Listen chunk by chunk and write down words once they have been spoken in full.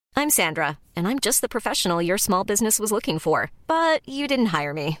I'm Sandra, and I'm just the professional your small business was looking for. But you didn't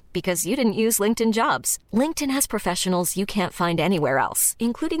hire me because you didn't use LinkedIn Jobs. LinkedIn has professionals you can't find anywhere else,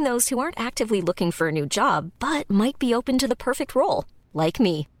 including those who aren't actively looking for a new job, but might be open to the perfect role, like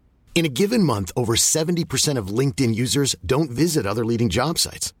me. In a given month, over 70% of LinkedIn users don't visit other leading job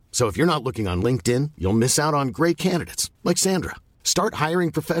sites. So if you're not looking on LinkedIn, you'll miss out on great candidates like Sandra. Start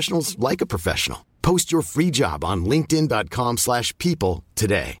hiring professionals like a professional. Post your free job on linkedin.com/people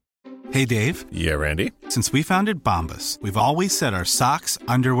today. Hey, Dave. Yeah, Randy. Since we founded Bombas, we've always said our socks,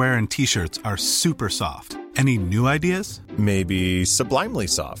 underwear, and T-shirts are super soft. Any new ideas? Maybe sublimely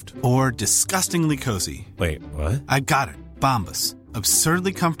soft. Or disgustingly cozy. Wait, what? I got it. Bombas.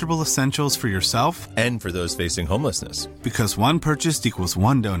 Absurdly comfortable essentials for yourself and for those facing homelessness. Because one purchased equals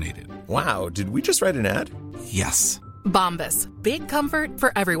one donated. Wow, did we just write an ad? Yes. Bombas. Big comfort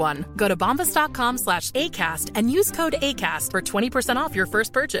for everyone. Go to bombas.com/ACAST and use code ACAST for 20% off your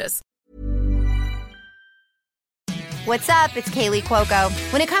first purchase. What's up? It's Kaylee Cuoco.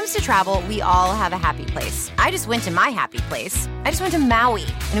 When it comes to travel, we all have a happy place. I just went to my happy place. I just went to Maui,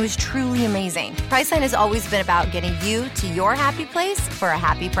 and it was truly amazing. Priceline has always been about getting you to your happy place for a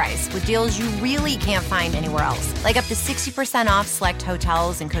happy price with deals you really can't find anywhere else. Like up to 60% off select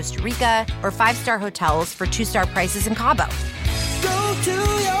hotels in Costa Rica or 5-star hotels for 2-star prices in Cabo. Go to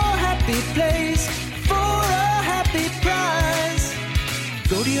your happy place for a happy price.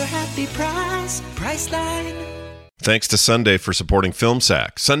 Go to your happy price, Priceline. Thanks to Sunday for supporting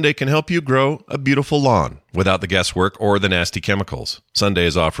FilmSack. Sunday can help you grow a beautiful lawn without the guesswork or the nasty chemicals. Sunday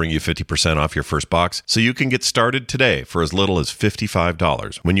is offering you 50% off your first box, so you can get started today for as little as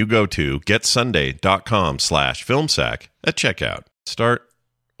 $55 when you go to getsunday.com/filmsack at checkout. Start.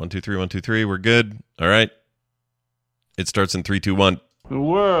 1, 2, 3, 1, 2, 3. We're good. All right. It starts in 3, 2, 1. The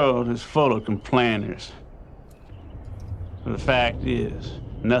world is full of complainers. But the fact is,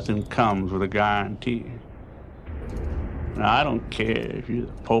 nothing comes with a guarantee. Now, I don't care if you're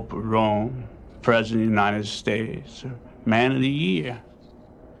the Pope of Rome, President of the United States, or Man of the Year.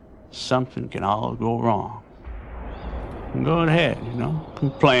 Something can all go wrong. And go ahead,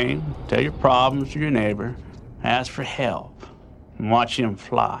 complain, tell your problems to your neighbor, ask for help, and watch him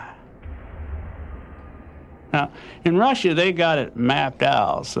fly. Now, in Russia, they got it mapped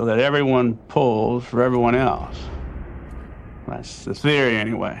out so that everyone pulls for everyone else. That's the theory,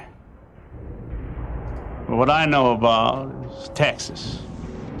 anyway. But what I know about is Texas.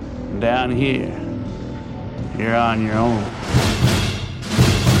 Down here, you're on your own.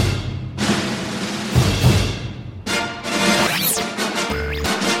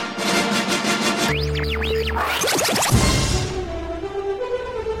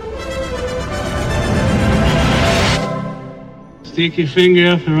 Stick your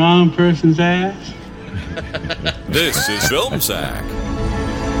finger up the wrong person's ass? This is FilmSack.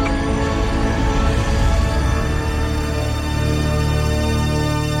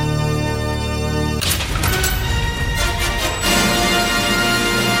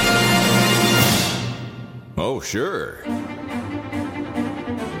 Oh, sure.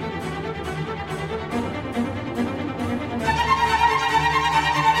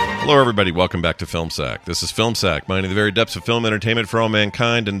 Hello, everybody. Welcome back to FilmSack. This is FilmSack, mining the very depths of film entertainment for all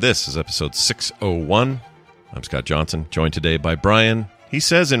mankind, and this is episode 601. I'm Scott Johnson, joined today by Brian. He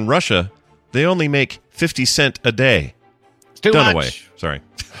says in Russia, they only make 50 cents a day. It's too Dunaway. much. Sorry.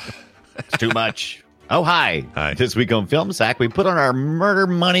 It's too much. Oh, hi. Hi. This week on FilmSack, we put on our murder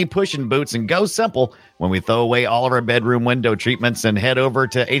money pushing boots and go simple when we throw away all of our bedroom window treatments and head over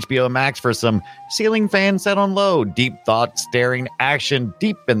to HBO Max for some ceiling fan set on low, deep thought staring action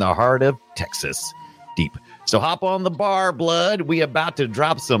deep in the heart of Texas. Deep. So hop on the bar, blood. We about to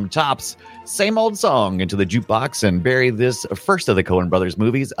drop some tops. Same old song into the jukebox and bury this first of the Coen Brothers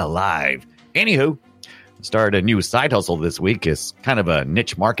movies alive. Anywho, started a new side hustle this week. It's kind of a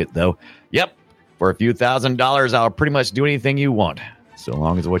niche market, though. Yep. For a few $1,000s, I'll pretty much do anything you want. So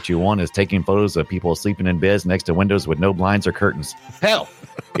long as what you want is taking photos of people sleeping in beds next to windows with no blinds or curtains. Hell,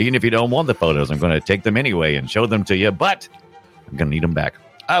 even if you don't want the photos, I'm going to take them anyway and show them to you, but I'm going to need them back.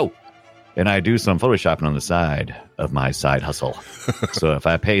 Oh, and I do some photoshopping on the side of my side hustle. So if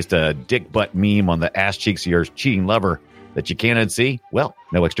I paste a dick butt meme on the ass cheeks of your cheating lover that you cannot see, well,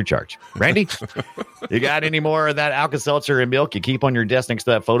 no extra charge. Randy, you got any more of that Alka-Seltzer and milk you keep on your desk next to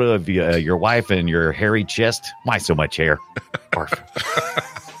that photo of your wife and your hairy chest? Why so much hair? Barf.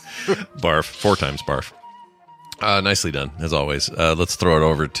 Barf. 4 times barf. Nicely done, as always. Let's throw it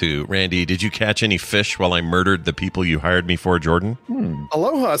over to Randy. Did you catch any fish while I murdered the people you hired me for, Jordan?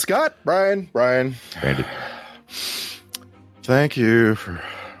 Aloha, Scott. Brian. Randy. Thank you for...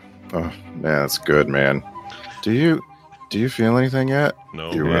 Oh, man, that's good, man. Do you Do you feel anything yet?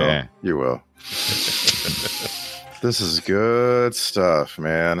 No. You Yeah. will. You will. This is good stuff,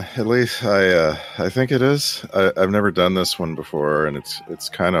 man. At least I think it is. I've never done this one before, and it's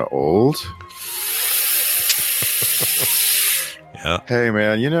kind of old. Yeah. Hey,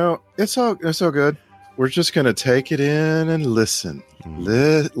 man, it's all good. We're just gonna take it in and listen.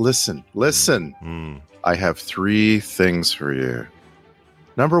 Listen. I have 3 things for you.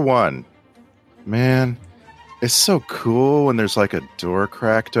 Number 1, man, it's so cool when there's like a door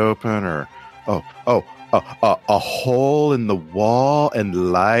cracked open, or a hole in the wall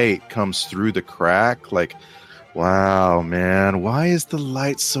and light comes through the crack. Like, wow, man, why is the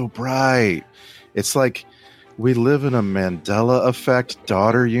light so bright? It's like we live in a Mandela effect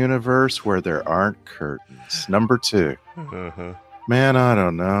daughter universe where there aren't curtains. Number 2. Man, I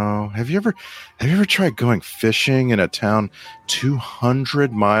don't know. Have you ever tried going fishing in a town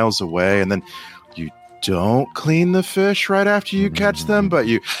 200 miles away, and then you don't clean the fish right after you catch them, but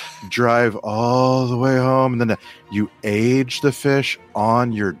you drive all the way home, and then you age the fish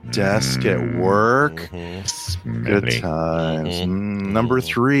on your desk at work? Good times. Number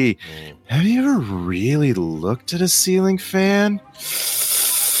 3, have you ever really looked at a ceiling fan?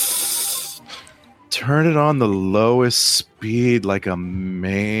 Turn it on the lowest speed like a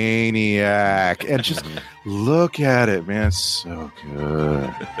maniac and just look at it, man. It's so good.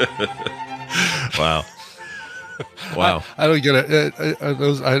 Wow. I don't get it. Are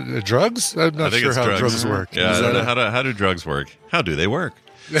those drugs? I'm not sure how drugs work. Yeah, I don't know how do drugs work. How do they work?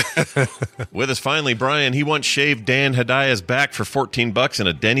 With us finally, Brian. He once shaved Dan Hidaya's back for $14 in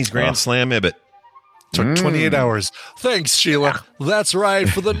a Denny's Grand Slam Ibit. Took 28 hours. Thanks, Sheila. That's right.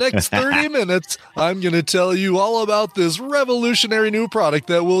 For the next 30 minutes, I'm going to tell you all about this revolutionary new product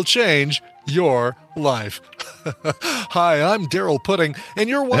that will change your life. Hi, I'm Daryl Pudding, and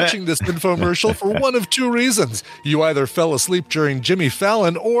you're watching this infomercial for one of 2 reasons. You either fell asleep during Jimmy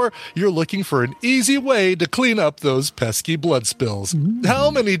Fallon, or you're looking for an easy way to clean up those pesky blood spills.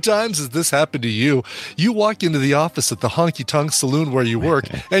 How many times has this happened to you? You walk into the office at the honky-tonk saloon where you work,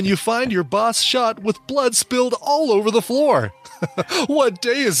 and you find your boss shot with blood spilled all over the floor. What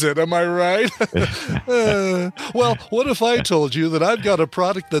day is it, am I right? Well, what if I told you that I've got a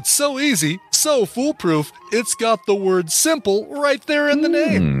product that's so easy, so foolproof, it's got the word simple right there in the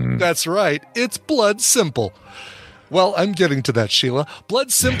name. That's right, it's Blood Simple. Well, I'm getting to that, Sheila.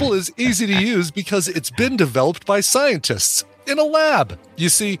 Blood Simple is easy to use because it's been developed by scientists in a lab. You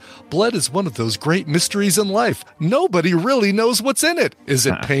see, blood is one of those great mysteries in life. Nobody really knows what's in it. Is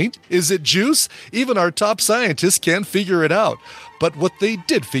it paint? Is it juice? Even our top scientists can't figure it out. But what they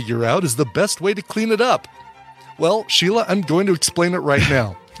did figure out is the best way to clean it up. Well, Sheila, I'm going to explain it right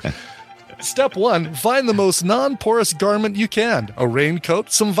now. Step 1, find the most non-porous garment you can, a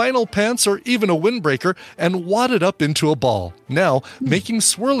raincoat, some vinyl pants, or even a windbreaker, and wad it up into a ball. Now, making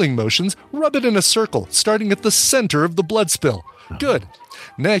swirling motions, rub it in a circle, starting at the center of the blood spill. Good.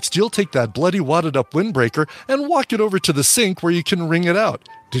 Next, you'll take that bloody wadded up windbreaker and walk it over to the sink where you can wring it out.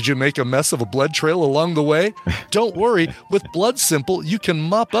 Did you make a mess of a blood trail along the way? Don't worry, with Blood Simple, you can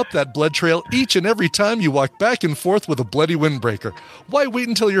mop up that blood trail each and every time you walk back and forth with a bloody windbreaker. Why wait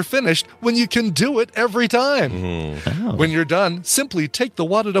until you're finished when you can do it every time? When you're done, simply take the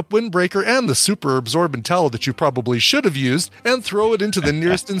wadded up windbreaker and the super absorbent towel that you probably should have used and throw it into the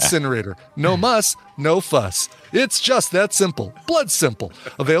nearest incinerator. No muss, no fuss. It's just that simple. Blood Simple.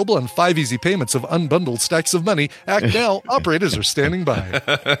 Available in 5 easy payments of unbundled stacks of money. Act now. Operators are standing by.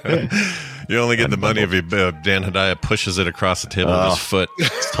 You only get the money if Dan Hedaya pushes it across the table with his foot.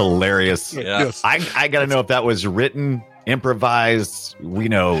 It's hilarious. Yes. I got to know if that was written, improvised. We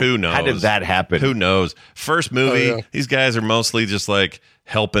know. Who knows? How did that happen? Who knows? First movie, Oh, yeah. these guys are mostly just like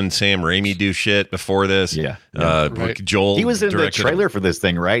helping Sam Raimi do shit before this. Yeah. Right. Joel, He was in the directed trailer for this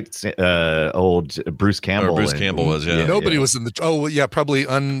thing, right? Old Bruce Campbell. Bruce Campbell was, yeah. Nobody was in the. Oh, yeah, probably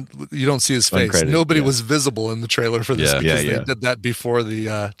you don't see his face. Uncredited, Nobody yeah. was visible in the trailer for this Yeah. because Yeah. they did that before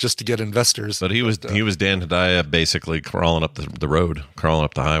the just to get investors. But he was Dan Hedaya basically crawling up the road, crawling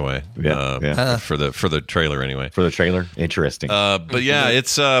up the highway. Yeah. For the trailer anyway. For the trailer. Interesting. But yeah,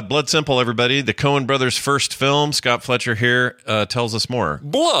 it's Blood Simple, everybody. The Coen brothers' first film. Scott Fletcher here tells us more.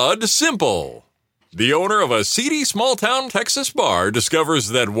 Blood Simple. The owner of a seedy small-town Texas bar discovers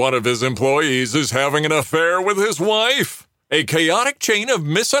that one of his employees is having an affair with his wife. A chaotic chain of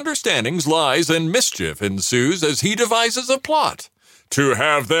misunderstandings, lies, and mischief ensues as he devises a plot to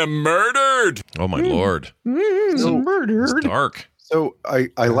have them murdered. Oh my lord, Murdered. it's dark. So I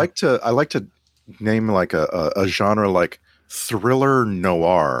like to name like a genre like thriller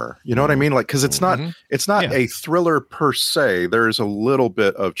noir. You know what I mean? Like, because it's not a thriller per se. There's a little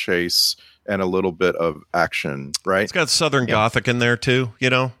bit of chase and a little bit of action, right? It's got Southern Gothic in there too, you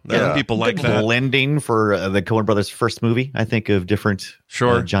know? People like that. Blending for the Coen brothers' first movie, I think, of different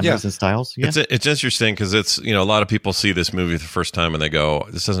genres and styles. Yeah. It's interesting because it's, you know, a lot of people see this movie the first time and they go,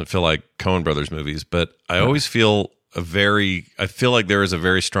 this doesn't feel like Coen brothers movies, but I always feel I feel like there is a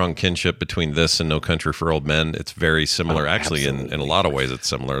very strong kinship between this and No Country for Old Men. It's very similar. Actually, in a lot of ways, it's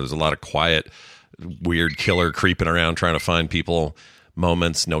similar. There's a lot of quiet, weird killer creeping around trying to find people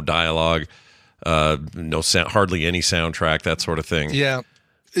moments, no dialogue, no sound, hardly any soundtrack, that sort of thing. Yeah.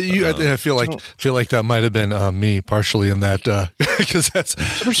 I feel like that might have been me partially in that because that's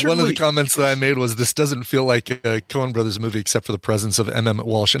one of the comments that I made was this doesn't feel like a Coen Brothers movie except for the presence of M. Emmett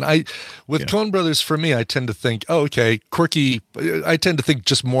Walsh. And with Coen Brothers, for me, I tend to think, quirky. I tend to think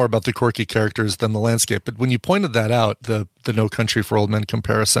just more about the quirky characters than the landscape. But when you pointed that out, the No Country for Old Men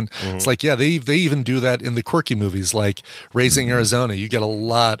comparison, it's like, yeah, they even do that in the quirky movies like Raising Arizona. You get a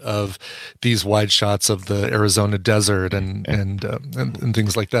lot of these wide shots of the Arizona desert and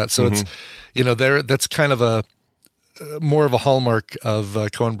things like that. So it's, you know, that's kind of a more of a hallmark of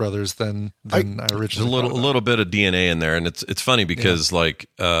Coen Brothers than I originally. There's a little bit of DNA in there, and it's funny because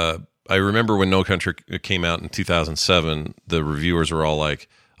I remember when No Country came out in 2007, the reviewers were all like,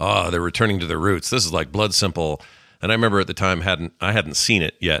 "Oh, they're returning to their roots. This is like Blood Simple." And I remember at the time I hadn't seen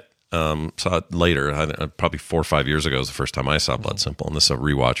it yet. Saw it later, probably 4 or 5 years ago was the first time I saw Blood Simple, and this is a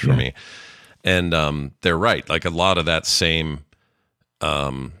rewatch for me. And they're right, like a lot of that same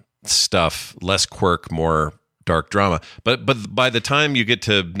stuff, less quirk, more dark drama. But by the time you get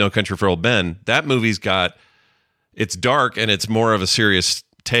to No Country for Old Men, that movie's it's dark and it's more of a serious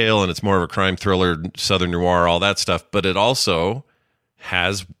tale and it's more of a crime thriller, Southern noir, all that stuff. But it also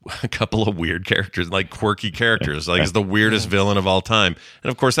has a couple of weird characters, like quirky characters, like it's the weirdest villain of all time.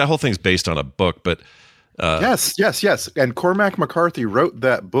 And of course, that whole thing's based on a book, but yes. And Cormac McCarthy wrote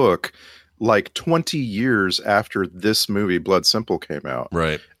that book like 20 years after this movie, Blood Simple, came out.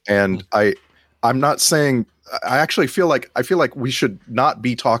 Right. And I'm not saying, I actually feel like we should not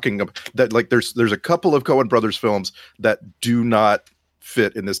be talking about that. Like there's a couple of Coen Brothers films that do not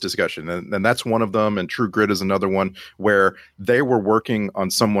fit in this discussion. And that's one of them. And True Grit is another one where they were working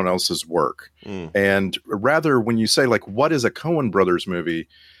on someone else's work. And rather, when you say like, what is a Coen Brothers movie?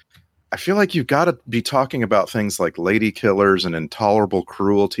 I feel like you've got to be talking about things like Lady Killers and Intolerable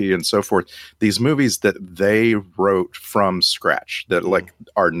Cruelty and so forth. These movies that they wrote from scratch that like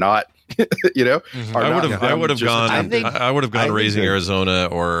are not, you know. I would have gone Raising Arizona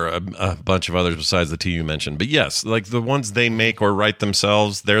or a bunch of others besides the two you mentioned. But yes, like the ones they make or write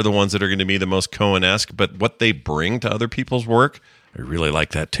themselves, they're the ones that are going to be the most Coen-esque. But what they bring to other people's work, I really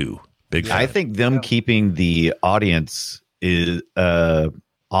like that too. Big fan. I think them keeping the audience is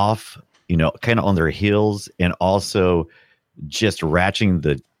off, you know, kind of on their heels, and also just ratcheting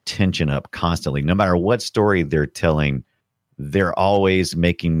the tension up constantly. No matter what story they're telling, they're always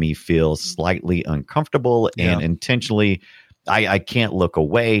making me feel slightly uncomfortable and intentionally. I can't look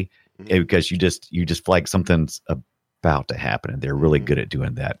away because you just feel like something's about to happen, and they're really good at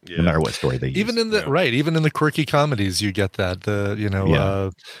doing that. No matter what story they use. Even in the quirky comedies, you get that.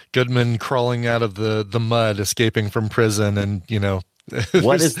 Goodman crawling out of the mud, escaping from prison, and you know.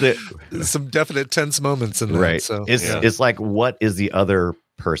 What is some definite tense moments in that? Right. So it's like, what is the other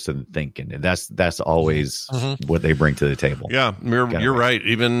person thinking? And that's always what they bring to the table. Yeah, you're right.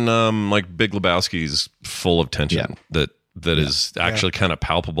 Even like Big Lebowski's full of tension that is actually kind of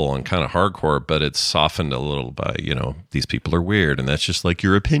palpable and kind of hardcore, but it's softened a little by, you know, these people are weird and that's just like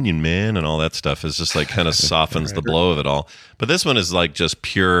your opinion, man, and all that stuff is just like kind of softens the blow of it all. But this one is like just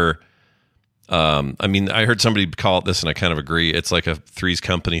pure. I mean, I heard somebody call it this, and I kind of agree. It's like a Three's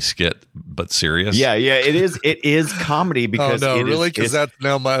Company skit, but serious. Yeah, it is. It is comedy because because that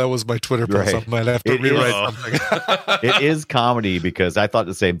was my Twitter post. I might have to rewrite something. It is comedy because I thought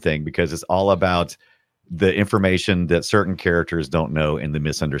the same thing, because it's all about the information that certain characters don't know and the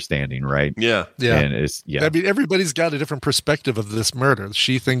misunderstanding, right? Yeah. And it's I mean, everybody's got a different perspective of this murder.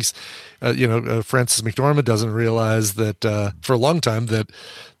 She thinks, Frances McDormand doesn't realize that for a long time that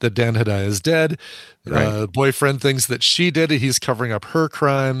Dan Hedaya is dead. Right. Boyfriend thinks that she did it. He's covering up her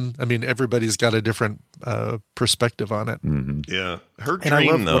crime. I mean, everybody's got a different perspective on it. Yeah. Her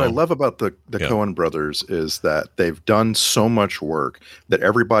dream, what I love about the Coen brothers is that they've done so much work that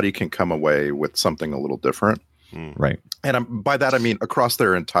everybody can come away with something a little different. Right. And by that, I mean across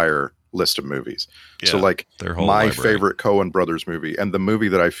their entire list of movies. Yeah, so like my favorite Coen brothers movie, and the movie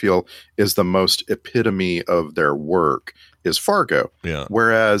that I feel is the most epitome of their work, is Fargo. Yeah.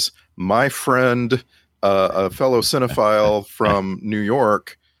 Whereas my friend, a fellow cinephile from New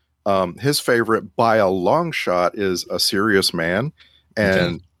York, his favorite by a long shot is A Serious Man.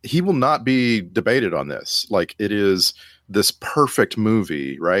 And he will not be debated on this. Like, it is this perfect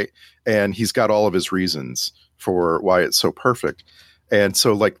movie, right? And he's got all of his reasons for why it's so perfect. And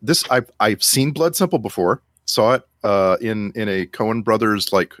so, like, this, I've seen Blood Simple before. Saw it in a Coen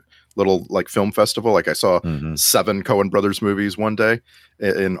Brothers like little like film festival. Like, I saw 7 Coen Brothers movies one day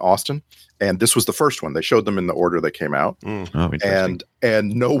in Austin, and this was the first one. They showed them in the order they came out, and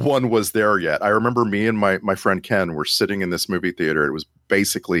no one was there yet. I remember me and my friend Ken were sitting in this movie theater. It was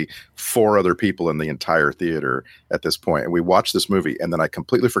basically 4 other people in the entire theater at this point, and we watched this movie, and then I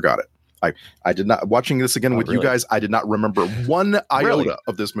completely forgot it. I did not, watching this again with you guys, I did not remember one iota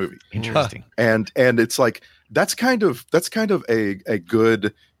of this movie. Interesting. And it's like, that's kind of a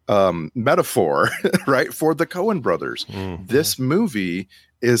good metaphor, right, for the Coen brothers. This movie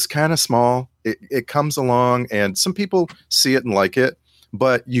is kind of small. It comes along, and some people see it and like it,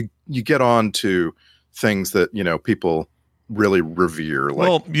 but you get on to things that, you know, people really revere. Like,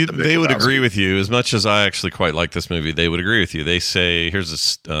 well, they would agree with you. As much as I actually quite like this movie, they would agree with you. They say,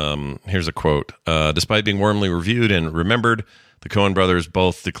 here's a quote. Despite being warmly reviewed and remembered, the Coen brothers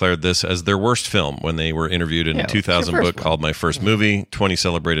both declared this as their worst film when they were interviewed in a 2000 book called My First Movie. 20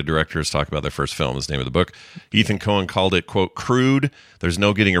 celebrated directors talk about their first film. Is the name of the book. Ethan Coen called it, quote, crude. There's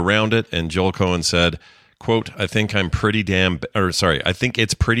no getting around it. And Joel Coen said, quote, I think it's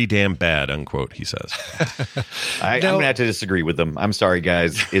pretty damn bad, unquote, he says. I'm going to have to disagree with them. I'm sorry,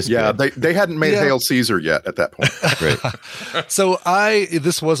 guys. They hadn't made Hail Caesar yet at that point. Right. So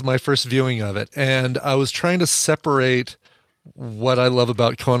this was my first viewing of it, and I was trying to separate what I love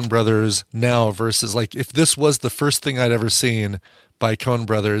about Coen Brothers now versus, like, if this was the first thing I'd ever seen by Coen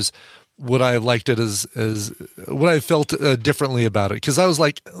Brothers, would I have liked it as would I have felt differently about it? Because I was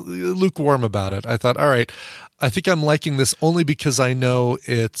like lukewarm about it. I thought, all right, I think I'm liking this only because I know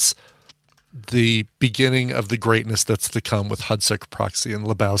it's the beginning of the greatness that's to come with Hudsucker Proxy and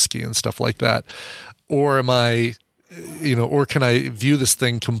Lebowski and stuff like that. Or am I, or can I view this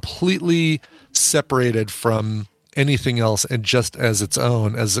thing completely separated from anything else and just as its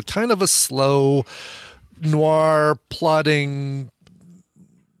own, as a kind of a slow noir plodding,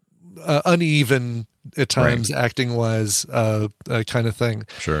 uneven at times, acting wise, kind of thing.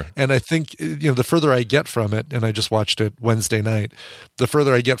 Sure. And I think, the further I get from it, and I just watched it Wednesday night, the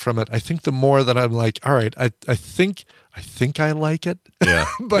further I get from it, I think the more that I'm like, all right, I think I like it. Yeah.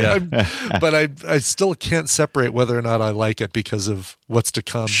 but I still can't separate whether or not I like it because of what's to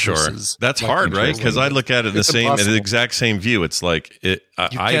come. Sure. That's hard, right? Because I look at it in the exact same view. It's like you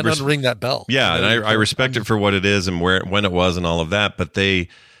can't unring that bell. Yeah, and I respect it for what it is and when it was and all of that, but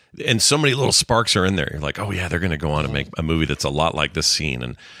and so many little sparks are in there. You're like, oh yeah, they're going to go on and make a movie that's a lot like this scene,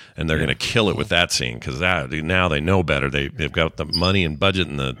 and they're going to kill it with that scene because now they know better. They've got the money and budget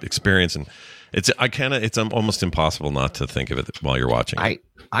and the experience, and it's almost impossible not to think of it while you're watching it.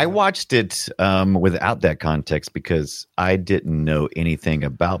 I watched it without that context because I didn't know anything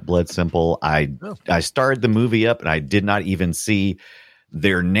about Blood Simple. I started the movie up and I did not even see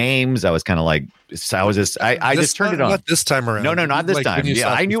their names. I was kind of like, I just turned it on. Not this time around. No, not this time.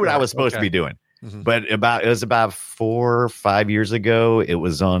 Yeah, I knew what I was supposed to be doing. Mm-hmm. But it was about 4 or 5 years ago. It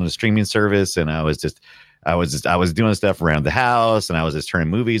was on a streaming service, and I was doing stuff around the house, and I was just turning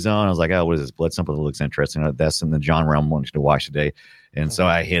movies on. I was like, oh, what is this? Blood Simple looks interesting. That's in the genre I'm wanting to watch today. And so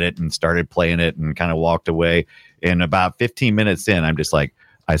I hit it and started playing it and kind of walked away. And about 15 minutes in, I'm just like,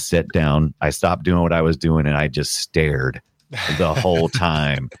 I sat down, I stopped doing what I was doing, and I just stared the whole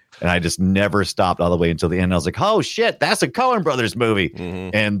time. And I just never stopped all the way until the end. I was like, oh shit, that's a Coen Brothers movie.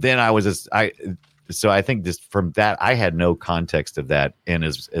 Mm-hmm. And then so I think just from that, I had no context of that. And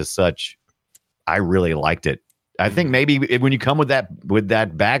as such, I really liked it. I think maybe when you come with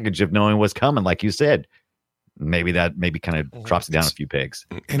that baggage of knowing what's coming, like you said, maybe kind of drops it down a few pegs.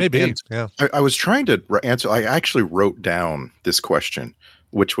 Maybe. Yeah. I was trying to answer. I actually wrote down this question,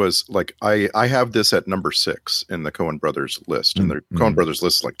 which was like, I have this at number 6 in the Coen Brothers list. And the Coen Brothers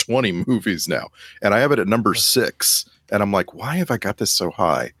list is like 20 movies now. And I have it at number 6. And I'm like, why have I got this so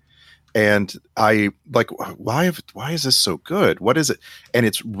high? And I like, why is this so good? What is it? And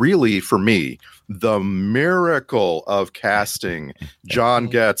it's really, for me, the miracle of casting John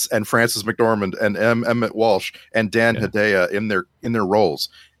Getz and Frances McDormand and Emmett Walsh and Dan Hedaya in their roles.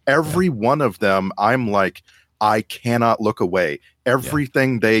 Every one of them, I'm like, I cannot look away.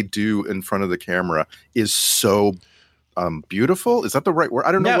 Everything they do in front of the camera is so beautiful. Is that the right word?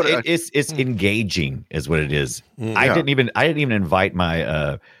 I don't know. It's engaging, is what it is. Yeah. I didn't even invite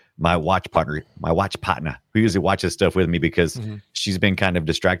my watch partner, who usually watches stuff with me because she's been kind of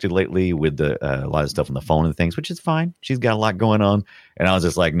distracted lately with a lot of stuff on the phone and things, which is fine. She's got a lot going on, and I was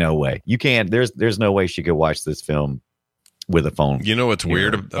just like, no way, you can't. There's no way she could watch this film with a phone. You know what's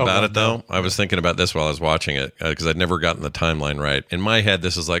weird about it, though? I was thinking about this while I was watching it because I'd never gotten the timeline right. In my head,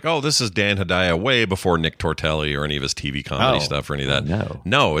 this is like, oh, this is Dan Hedaya way before Nick Tortelli or any of his TV comedy stuff or any of that.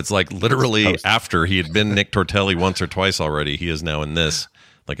 No, it's like literally after he had been Nick Tortelli once or twice already. He is now in this.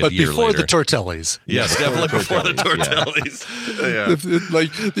 Like a year before later. the Tortellis. Yes, definitely before the Tortellis.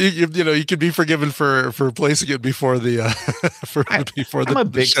 You could be forgiven for placing it before the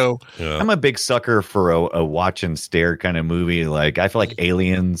show. Yeah. I'm a big sucker for a watch and stare kind of movie. Like I feel like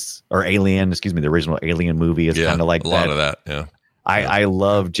Alien, the original Alien movie is kind of like a lot of that. Yeah, I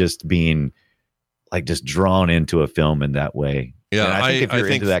love just being like just drawn into a film in that way. Yeah, and I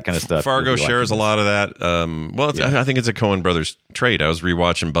think into that kind of stuff, Fargo shares a lot of that. I think it's a Coen Brothers trait. I was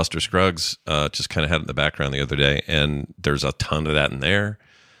rewatching Buster Scruggs, just kind of had it in the background the other day, and there's a ton of that in there.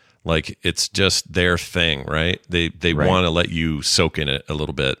 Like it's just their thing, right? They want to let you soak in it a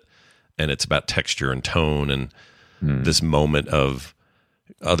little bit, and it's about texture and tone and this moment of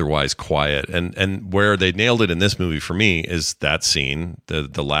otherwise quiet. And where they nailed it in this movie for me is that scene,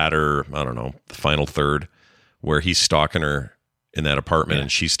 the latter, I don't know, the final third, where he's stalking her in that apartment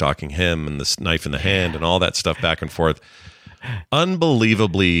and she's stalking him and this knife in the hand and all that stuff back and forth.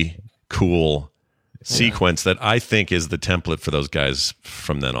 Unbelievably cool sequence that I think is the template for those guys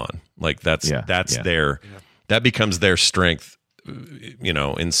from then on. Like that becomes their strength,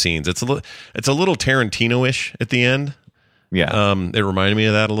 in scenes. It's a little Tarantino-ish at the end. Yeah. It reminded me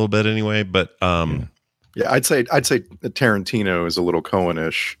of that a little bit anyway, but I'd say Tarantino is a little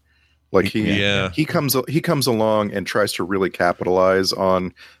Coen-ish. Like he comes along and tries to really capitalize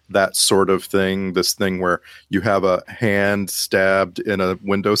on that sort of thing. This thing where you have a hand stabbed in a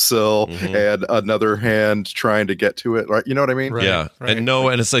windowsill and another hand trying to get to it. Right? You know what I mean? Right, yeah. Right. And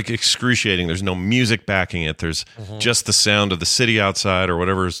it's like excruciating. There's no music backing it. There's just the sound of the city outside or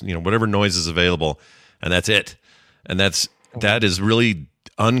whatever noise is available, and that's it. And that is really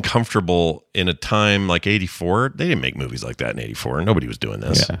uncomfortable in a time like 84. They didn't make movies like that in 84. Nobody was doing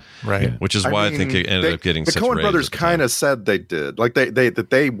this. Yeah, right. Which is why I think it ended up getting the such Coen rage brothers at the kind of said they did. Like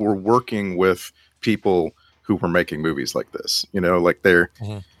they were working with people who were making movies like this. Like they're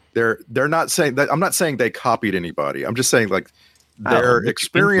not saying that. I'm not saying they copied anybody. I'm just saying like their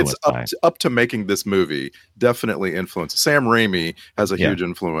experience up to making this movie definitely influenced. Sam Raimi has a huge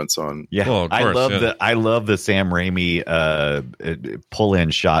influence on. Yeah, well, of course, I love the Sam Raimi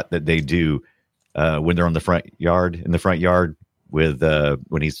pull-in shot that they do when they're in the front yard with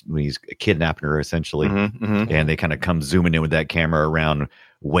when he's kidnapping her essentially, and they kind of come zooming in with that camera around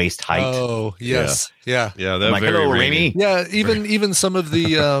waist height. Oh yes, yeah. That's like, hello, Raimi. Yeah, even some of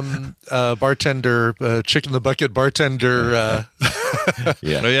the bartender, chicken in the bucket bartender.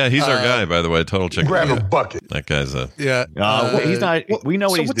 Yeah. Oh yeah, he's our guy, by the way. Total chicken. Grab a bucket. That guy's he's not. We know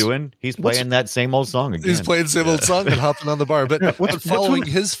what he's doing. He's playing that same old song again. He's playing the same old song and hopping on the bar, but following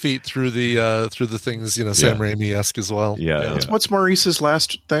his feet through the things, Sam Raimi-esque as well. Yeah. What's Maurice's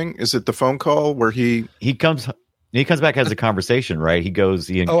last thing? Is it the phone call where he comes back, has a conversation, right? He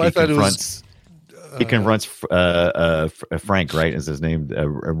confronts. He confronts Frank, right? Is his name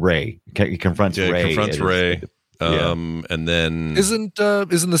Ray? He confronts Ray. He confronts Ray. And then isn't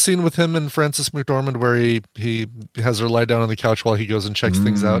the scene with him and Frances McDormand where he has her lie down on the couch while he goes and checks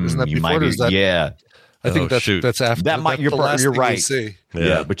things out? Isn't that before? Or is that, I think that's after. That might you're right.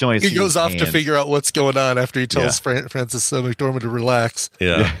 Yeah, but you only he goes off to figure out what's going on after he tells Frances McDormand to relax.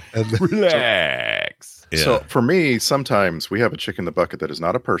 Yeah, and relax. So for me, sometimes we have a chick in the bucket that is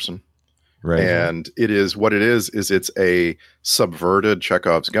not a person. Right. And it is what it is it's a subverted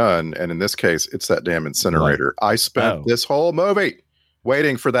Chekhov's gun. And in this case, it's that damn incinerator. I spent this whole movie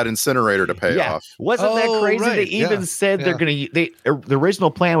waiting for that incinerator to pay off. Wasn't that crazy? Right. They even said they're going to, the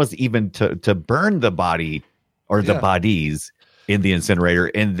original plan was even to burn the body or the bodies in the incinerator.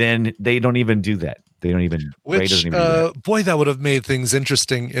 And then they don't even do that. They don't even. Boy, that would have made things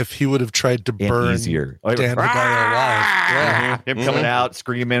interesting if he would have tried to burn easier. Dan Hedaya alive. Yeah. Him coming out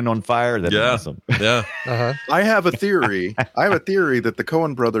screaming on fire. That'd be awesome. Yeah. I have a theory. That the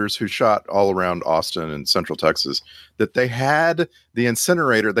Coen brothers, who shot all around Austin and Central Texas, that they had the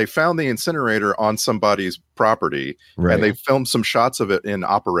incinerator. They found the incinerator on somebody's property, and they filmed some shots of it in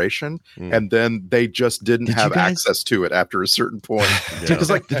operation, and then they just didn't have access to it after a certain point.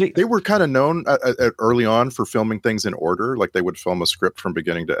 Because they were kind of known early on for filming things in order. Like they would film a script from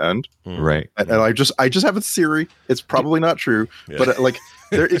beginning to end. Right. And I just have a theory. It's probably not true, but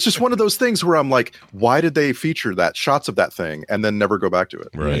it's just one of those things where I'm like, why did they feature that shots of that thing and then never go back to it?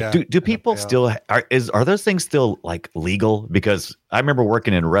 Right. Yeah. Do people still are those things still like legal? Because I remember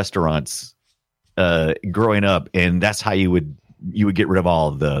working in restaurants growing up, and that's how you would you would get rid of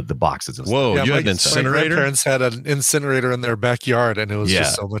all the boxes. And Whoa, stuff. you had an My incinerator? grandparents had an incinerator in their backyard, and it was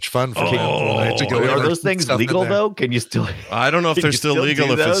just so much fun for people when I had to go in Are and those put things stuff in legal there. though? Can you still? I don't know if Can they're you still still legal,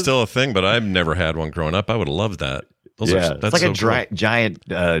 do if it's those? still a thing, but I've never had one growing up. I would have loved that. Those Yeah, are, it's that's like so a cool.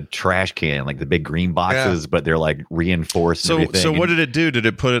 giant trash can, like the big green boxes, but they're like reinforced. And everything. So what did it do? Did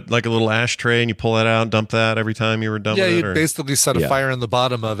it put it like a little ashtray and you pull that out and dump that every time you were done Yeah, with it? you'd or- basically set a fire in the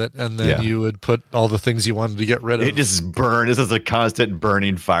bottom of it, and then you would put all the things you wanted to get rid of. It just burned. This is a constant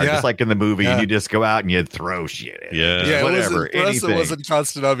burning fire, Yeah. just like in the movie. Yeah. And you just go out and you throw shit in. Yeah, Yeah, whatever. It wasn't, for us, Anything. it wasn't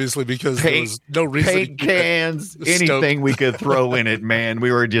constant, obviously, because there Paint- was no reason. Paint to keep it cans, stoked. anything we could throw in it, man.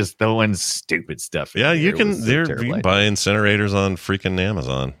 We were just throwing stupid stuff. In Yeah, there. you It can. was so You terrible. can buy incinerators on freaking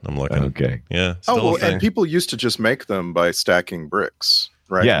Amazon. I'm looking. Okay. Yeah. Oh, still a well, thing. and people used to just make them by stacking bricks,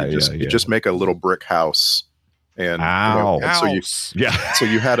 right? Yeah, you just, yeah, you yeah. just make a little brick house, and Ow. and so you Yeah. so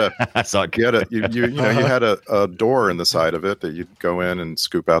you had a I saw it. you had a you had a door in the side of it that you'd go in and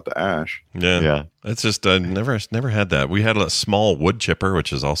scoop out the ash. Yeah. It's just never had that. We had a small wood chipper,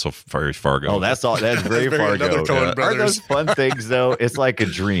 which is also very Fargo. Oh, that's all. That's very far another go. Coen Aren't Brothers. those fun things though? It's like a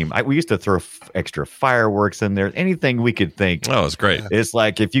dream. We used to throw extra fireworks in there. Anything we could think. Oh, it's great. It's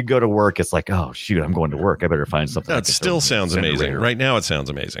like if you go to work, it's like, oh shoot, I'm going to work. I better find something. I That can still throw in the sounds amazing. incinerator. Right now, it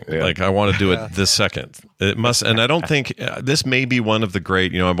sounds amazing. Yeah. Like I want to do it this second. It must, and I don't think this may be one of the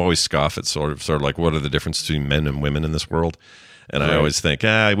great. I'm always scoff at sort of like what are the difference between men and women in this world. And I always think,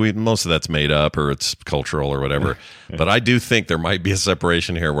 most of that's made up or it's cultural or whatever. But I do think there might be a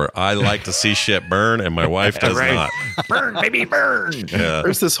separation here where I like to see shit burn and my wife does Right. not. Burn, baby, burn. Yeah.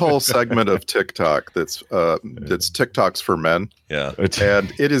 There's this whole segment of TikTok that's TikToks for men. Yeah.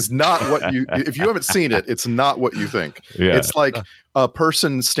 And it is not what you if you haven't seen it, it's not what you think. Yeah. It's like a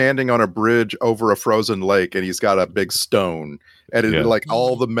person standing on a bridge over a frozen lake and he's got a big stone. And it, like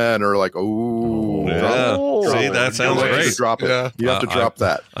all the men are like, oh, Yeah. drop See, it. that sounds You have to great. drop it. Yeah. You have to drop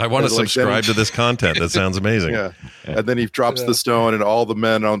that. I want to And, like, then subscribe he- to this content. That sounds amazing. Yeah. And then he drops the stone and all the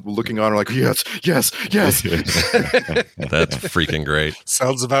men looking on are like, yes, yes, yes. That's freaking great.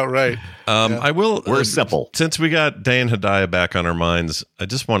 Sounds about right. I will. We're simple. Since we got Dan Hedaya back on our minds, I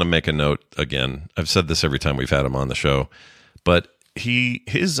just want to make a note again. I've said this every time we've had him on the show, but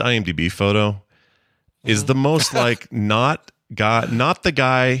his IMDb photo is the most like not the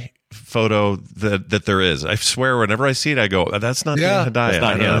guy photo that there is. I swear, whenever I see it, I go, "That's not Dan Hedaya." That's not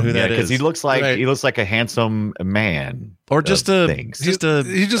I don't know him. who that because is. he looks like Right. he looks like a handsome man, or just of a things. just a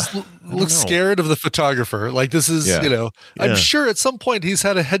He just looks know. scared of the photographer. Like this is, Yeah. Yeah. I'm sure at some point he's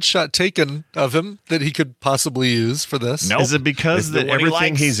had a headshot taken of him that he could possibly use for this. Nope. Is it because It's the that one he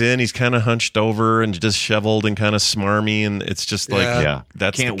everything likes. he's in, he's kind of hunched over and disheveled and kind of smarmy, and it's just like, Yeah.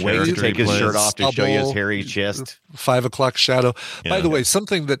 that's Can't the wait to character take he his plays. shirt off to show you his Stubble. hairy chest. 5 o'clock shadow. By Yeah. the way,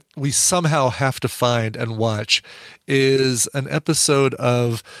 something that we somehow have to find and watch is an episode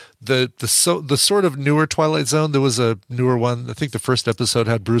of the sort of newer Twilight Zone. There was a newer one. I think the first episode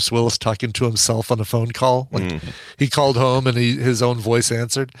had Bruce Willis talking to himself on a phone call. Like he called home and his own voice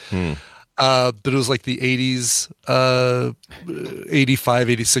answered. But it was like the 80s, 85,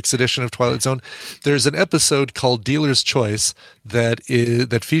 86 edition of Twilight Zone. There's an episode called Dealer's Choice that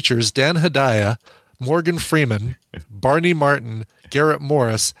features Dan Hedaya, Morgan Freeman, Barney Martin, Garrett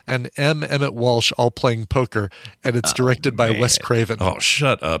Morris, and Emmett Walsh all playing poker, and it's directed by Wes Craven. Oh,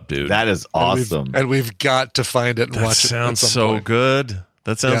 shut up, dude. That is awesome. And we've got to find it and That watch it. at sounds some so point. good.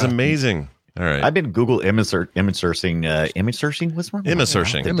 That sounds Yeah. amazing. All right. I've been Google image searching. What's wrong? Image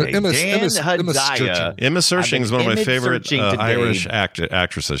searching. Dan Image Hedaya. Emma Searching is one of my image favorite searching today. Irish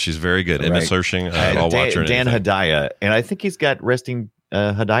actresses. She's very good. Emma Right. Searching. I'll watch her. in Dan anything. Hedaya, and I think he's got resting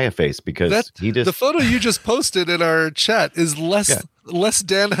Hedaya face because he just The photo you just posted in our chat is less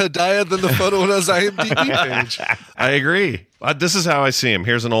Dan Hedaya than the photo on his IMDb page. I agree. This is how I see him.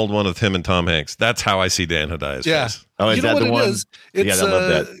 Here's an old one of him and Tom Hanks. That's how I see Dan Hedaya's Yeah. face. Oh, is You know that what the it one? is? It's, I love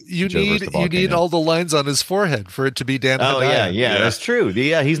that. You Joe versus the need volcano. all the lines on his forehead for it to be Dan Oh Hedaya. yeah, that's true.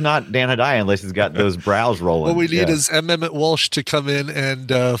 Yeah, he's not Dan Hedaya unless he's got those brows rolling. What we need Yeah. is Emmett Walsh to come in and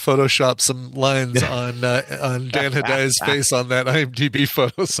Photoshop some lines on Dan Hedaya's face on that IMDb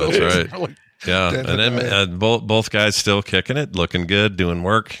photo. So That's it's right. really Yeah, Dan and then Hedaya. both guys still kicking it, looking good, doing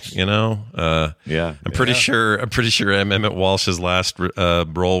work. Yeah. I'm pretty sure Emmett Walsh's last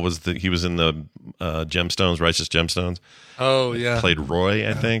role was he was in the Gemstones, Righteous Gemstones. Oh yeah, Played Roy,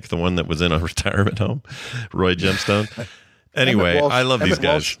 I think, the one that was in a retirement home. Roy Gemstone. Anyway, Emmett Walsh- I love these Emmett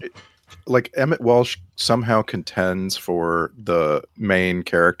guys. Walsh, Emmett Walsh somehow contends for the main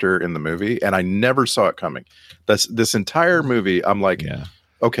character in the movie, and I never saw it coming. This entire movie, I'm like,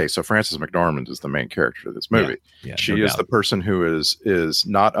 okay, so Frances McDormand is the main character of this movie. Yeah, she no is doubt. the person who is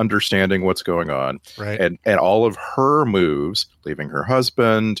not understanding what's going on. Right. And all of her moves, leaving her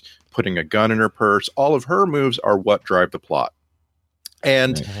husband, putting a gun in her purse, all of her moves are what drive the plot.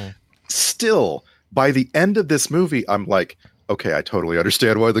 And still, by the end of this movie, I'm like, okay, I totally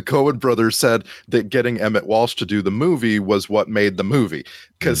understand why the Coen brothers said that getting Emmett Walsh to do the movie was what made the movie.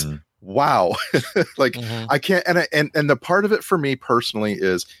 Because wow, like I can't, and the part of it for me personally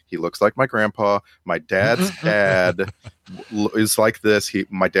is he looks like my grandpa. My dad's dad is like this.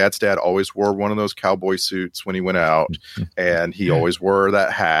 My dad's dad always wore one of those cowboy suits when he went out, and he always wore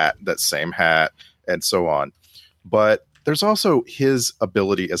that hat, that same hat, and so on. But there's also his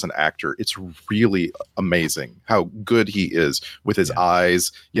ability as an actor. It's really amazing how good he is with his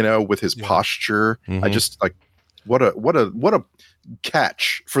eyes, with his posture. I just like what a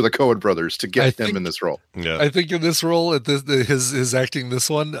catch for the Coen brothers to get him in this role. Yeah, I think in this role, at his acting this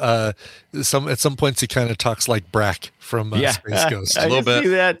one, at some points he kind of talks like Brack from Space Ghost. I little bit. see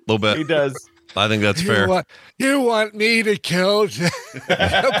that. Little bit. He does. I think that's fair. You want me to kill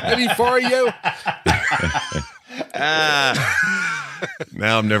somebody for you?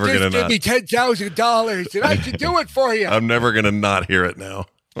 Now I'm never gonna give not. me $10,000 and I can do it for you. I'm never gonna not hear it now.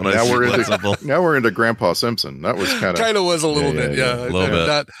 When I Now see we're Blood Simple. now we're into Grandpa Simpson. That was kind of was a little bit, yeah. a little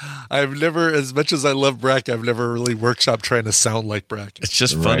bit. I've never, as much as I love Brack, I've never really workshopped trying to sound like Brack. It's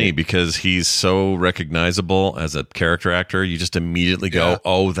just funny because he's so recognizable as a character actor. You just immediately go,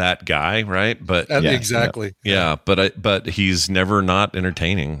 "Oh, that guy," right? But Exactly. yeah. But he's never not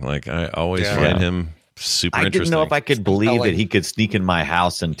entertaining. Like I always find him super I interesting. didn't know if I could believe that he could sneak in my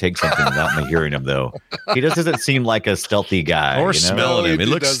house and take something without me hearing him, though. He just doesn't seem like a stealthy guy. or smelling him. he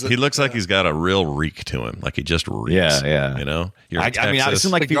He looks like he's got a real reek to him. Like he just reeks. Yeah. You're in I mean, it Texas.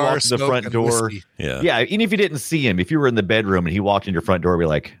 seemed like if you Cigar walked in the smoke front and door. whiskey. Yeah. Even if you didn't see him, if you were in the bedroom and he walked in your front door, be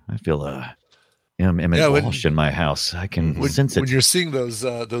like, I feel Emmett Walsh in my house. I can sense it. When you're seeing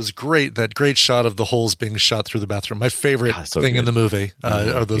that great shot of the holes being shot through the bathroom, my favorite thing in the movie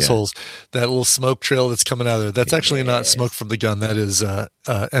are those holes. That little smoke trail that's coming out of there. That's actually not smoke from the gun. That is Emmett.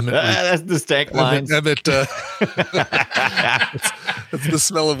 That's the stank lines. Emmett. It's the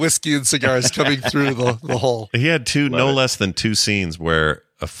smell of whiskey and cigars coming through the hole. He had no less than two scenes where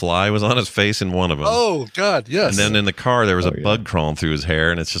a fly was on his face in one of them. Oh God, yes. And then in the car there was a bug crawling through his hair,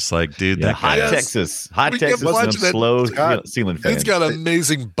 and it's just like, dude, that hot guy. Texas, We kept watching that. slow ceiling fan. He's got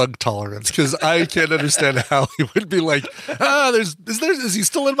amazing bug tolerance because I can't understand how he would be like, is he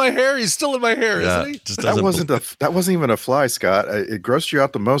still in my hair? He's still in my hair, isn't he? Just that wasn't even a fly, Scott. It grossed you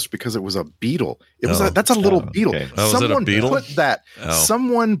out the most because it was a beetle. That's a little beetle. Okay. Oh, was it a beetle?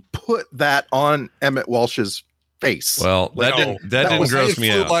 Someone put that on Emmett Walsh's face. Well, that didn't gross me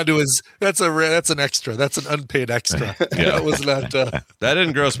out. That's an extra. That's an unpaid extra. That was not. That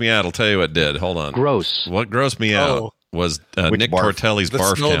didn't gross me out. I'll tell you what did. Hold on. Gross. What grossed me out was Nick barf? Tortelli's The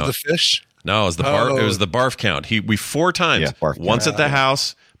barf smell count. of the fish. No, it was the barf. It was the barf count. We 4 times. Yeah, barf Once count. at the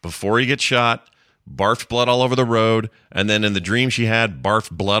house before he gets shot, barfed blood all over the road, and then in the dream she had, barfed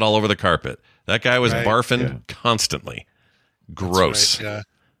blood all over the carpet. That guy was barfing constantly. Gross. Right, yeah.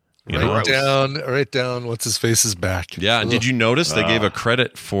 You know? Right down. What's his face's back? Yeah. Did you notice they gave a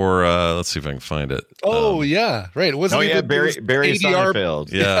credit for? Let's see if I can find it. Oh yeah, right. Wasn't he Barry ADR,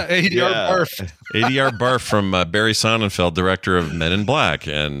 Sonnenfeld. Yeah. ADR barf. ADR Barf from Barry Sonnenfeld, director of Men in Black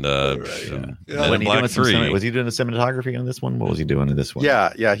and Men in Black 3. Was he doing the cinematography on this one? What was he doing in this one?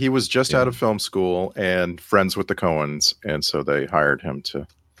 Yeah. He was just out of film school and friends with the Coens, and so they hired him to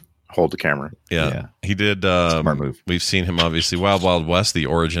hold the camera. Yeah. He did. Smart move. We've seen him, obviously, Wild Wild West, the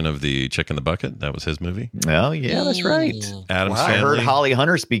origin of the chick in the bucket. That was his movie. Oh, yeah, that's right. Adam's I Family. heard Holly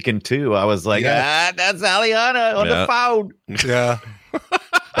Hunter speaking too. I was like, that's Holly Hunter on the phone. Yeah.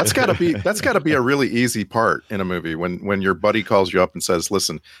 That's gotta be a really easy part in a movie when your buddy calls you up and says,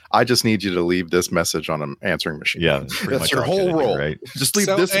 "Listen, I just need you to leave this message on an answing machine." Yeah, that's your whole role. Right? Just leave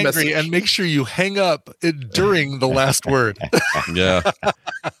So this angry message and make sure you hang up during the last word. Yeah.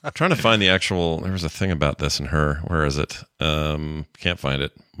 I'm trying to find the actual. There was a thing about this in her. Where is it? Can't find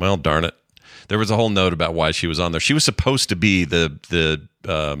it. Well, darn it. There was a whole note about why she was on there. She was supposed to be the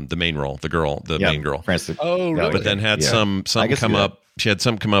main role, the main girl. Francis. Oh, really? But then had some come up. She had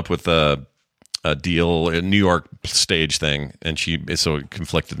some come up with a deal, a New York stage thing, and she is so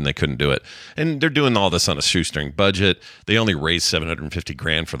conflicted, and they couldn't do it. And they're doing all this on a shoestring budget. They only raised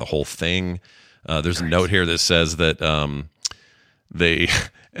 $750,000 for the whole thing. There's a note here that says that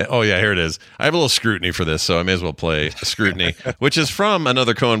Oh, yeah, here it is. I have a little scrutiny for this, so I may as well play scrutiny, which is from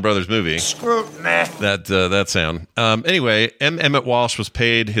another Coen Brothers movie. Scrutiny. That sound. Anyway, Emmett Walsh was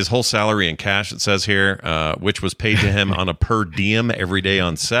paid his whole salary in cash, it says here, which was paid to him on a per diem every day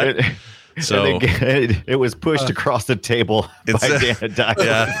on set. So it was pushed across the table by Dana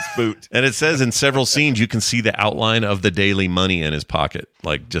Dial's boot. And it says in several scenes you can see the outline of the daily money in his pocket.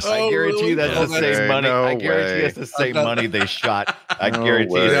 Like just I guarantee you that's the same money. I guarantee it's the same money they shot. I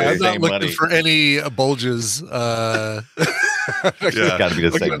guarantee it's the I'm not same looking money. for any bulges. It's got to be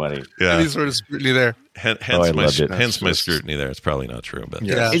the same money. Yeah. Any sort of scrutiny there. Hence my scrutiny there. It's probably not true, but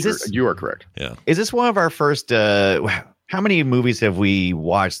You are correct. Yeah. Is this one of our first? How many movies have we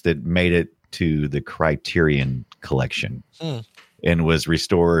watched that made it to the Criterion Collection and was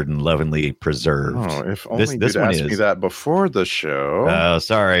restored and lovingly preserved? Oh, if only this you'd one asked me that before the show. Oh,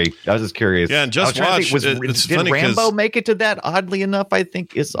 sorry. I was just curious. Yeah, and Just Watch. It's did funny Rambo make it to that? Oddly enough, I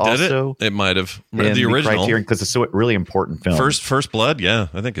think is also it might have in the original Criterion because it's a really important film. First Blood. Yeah,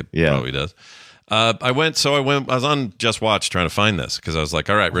 I think it probably does. I was on Just Watch trying to find this because I was like,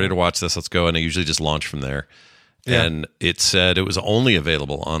 all right, ready to watch this. Let's go. And I usually just launch from there. Yeah. And it said it was only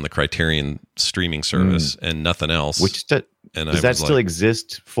available on the Criterion streaming service and nothing else. Does that still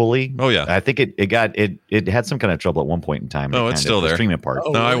exist fully? Oh yeah, I think it had some kind of trouble at one point in time. Oh, it's still there. The streaming part.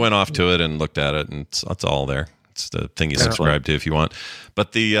 No, I went off to it and looked at it, and it's all there. It's the thing you subscribe to if you want.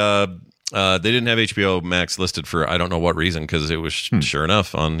 But they didn't have HBO Max listed for I don't know what reason because it was sure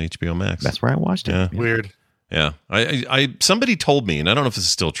enough on HBO Max. That's where I watched it. Yeah. Weird. Yeah, I somebody told me, and I don't know if this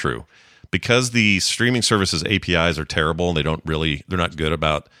is still true. Because the streaming services APIs are terrible, they're not good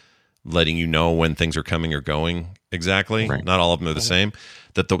about letting you know when things are coming or going exactly. Right. Not all of them are the same.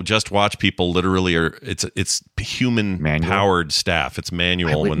 That the Just Watch people literally are. It's human powered staff. It's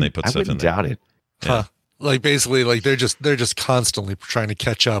manual when they put stuff in there. I wouldn't doubt it. Yeah. Like basically, like they're just constantly trying to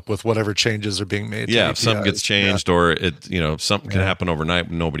catch up with whatever changes are being made. Yeah, if something gets changed or something can happen overnight,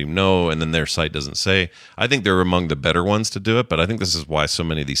 but nobody know, and then their site doesn't say. I think they're among the better ones to do it, but I think this is why so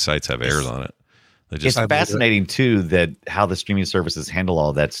many of these sites have errors on it. It's fascinating too that how the streaming services handle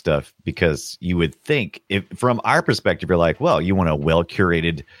all that stuff because you would think, if from our perspective, you're like, well, you want a well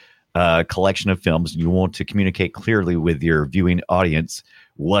curated collection of films, you want to communicate clearly with your viewing audience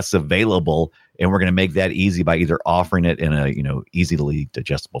what's available. And we're going to make that easy by either offering it in a easily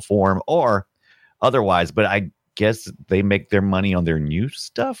digestible form or otherwise. But I guess they make their money on their new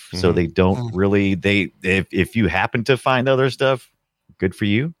stuff, so they don't really. If you happen to find other stuff, good for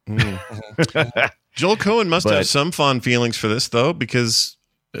you. Joel Coen must have some fond feelings for this though, because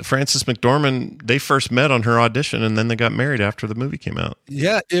Frances McDormand, they first met on her audition, and then they got married after the movie came out.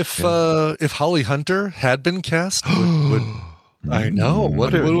 Yeah, if Holly Hunter had been cast, would I know.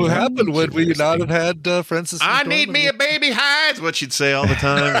 What would have happened? Would we not have had Frances McDormand? I need me a baby hides, what she'd say all the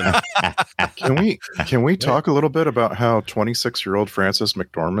time. Can we talk a little bit about how 26-year-old Frances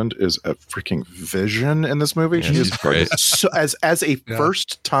McDormand is a freaking vision in this movie? Yeah, she is great. So, as a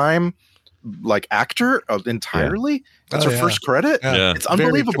first time actor entirely. That's her first credit. Yeah. It's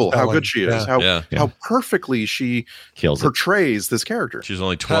unbelievable how good she is. How perfectly she portrays this character. She's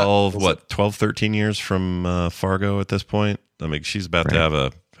only 12, 13 years from Fargo at this point. I mean, she's about to have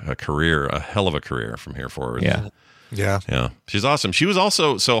a career, a hell of a career from here forward. Yeah. She's awesome. She was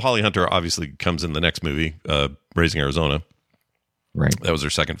also, so Holly Hunter obviously comes in the next movie, Raising Arizona. Right. That was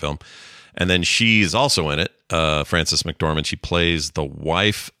her second film. And then she's also in it, Frances McDormand. She plays the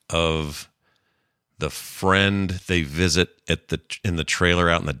wife of the friend they visit in the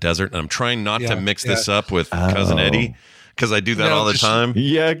trailer out in the desert. And I'm trying not to mix this up with Cousin Eddie, because I do that all the time.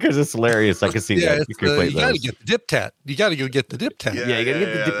 Yeah, because it's hilarious. I can see that. You got to get the dip tat. You got to go get the dip tat. Yeah, you got to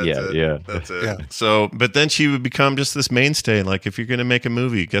get the dip. Yeah. That's it. Yeah. So, but then she would become just this mainstay. Like, if you're going to make a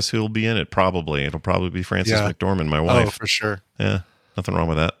movie, guess who'll be in it? Probably. It'll probably be Frances McDormand, my wife. Oh, for sure. Yeah. Nothing wrong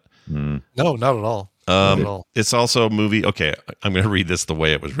with that. No, not at all. Not at all. It's also a movie. Okay, I'm going to read this the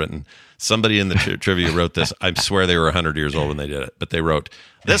way it was written. Somebody in the trivia wrote this. I swear they were 100 years old when they did it, but they wrote,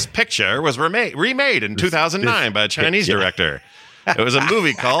 "This picture was remade in 2009 by a Chinese director. It was a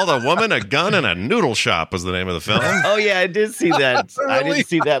movie called A Woman, a Gun, and a Noodle Shop" was the name of the film. Oh, yeah, I did see that. Really? I didn't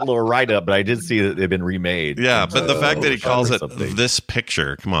see that little write-up, but I did see that they've been remade. Yeah, but the fact that he calls it This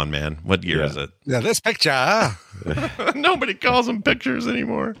Picture, come on, man. What year is it? Yeah, This Picture. Nobody calls them pictures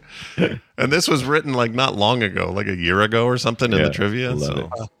anymore. And this was written like not long ago, like a year ago or something in the trivia. So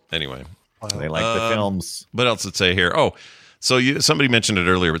anyway. They like the films. What else did it say here? Oh, so somebody mentioned it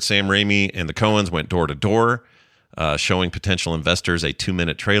earlier, but Sam Raimi and the Coens went door to door, showing potential investors a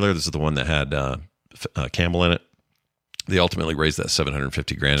 2-minute trailer. This is the one that had Campbell in it. They ultimately raised that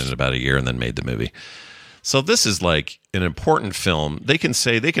 $750,000 in about a year and then made the movie. So this is like an important film. They can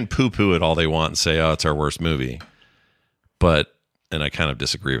poo-poo it all they want and say, oh, it's our worst movie. And I kind of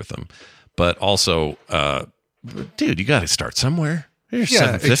disagree with them. But also, dude, you got to start somewhere. Here's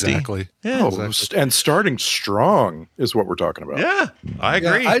 $750. Exactly. Yeah. And starting strong is what we're talking about. Yeah, I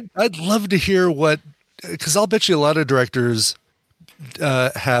agree. Yeah, I'd love to hear because I'll bet you a lot of directors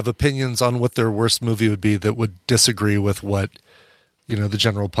have opinions on what their worst movie would be that would disagree with what the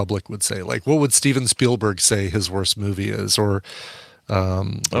general public would say. Like, what would Steven Spielberg say his worst movie is? Or I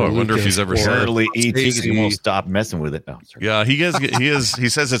wonder if he's ever said E.T. because he won't stop messing with it. Oh, sorry. Yeah, he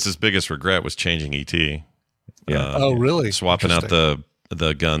says it's his biggest regret was changing E.T. Yeah. Oh, really? Swapping out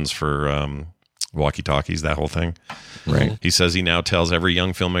the guns for walkie-talkies, that whole thing. Right. He says he now tells every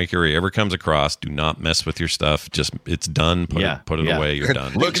young filmmaker he ever comes across, do not mess with your stuff. Just, it's done. Put it away. You're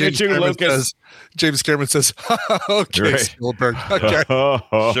done. Look at you, Lucas. James Cameron says, okay, Right. Spielberg. Okay.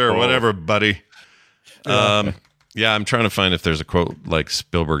 Sure, whatever, buddy. Yeah, I'm trying to find if there's a quote like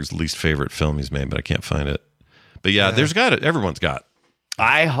Spielberg's least favorite film he's made, but I can't find it. But yeah, there's got it. Everyone's got.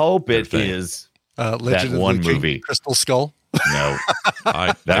 I hope it is Legend that of one the King movie. Crystal Skull. No,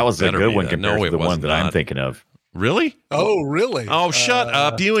 that was a good one compared to the one that I'm thinking of. Really? Oh, really? Oh, shut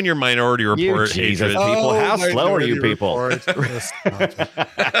up. You and your Minority Report Jesus hatred. people. How slow are you people?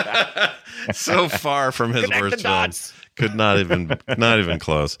 So far from his worst film. Could not even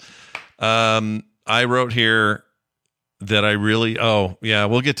close. I wrote here that I really,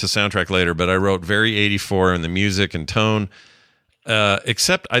 we'll get to soundtrack later, but I wrote very 84 in the music and tone.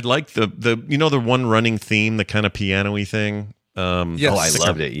 Except I like the one running theme, the kind of piano-y thing. Yes. Oh, I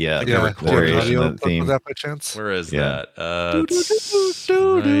loved it. Yeah. Yeah. Variation of the theme. Was that by chance? Where is Yeah. that? It's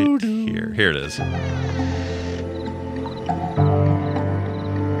right here. Here it is.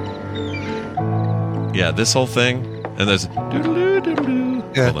 Yeah, this whole thing. And there's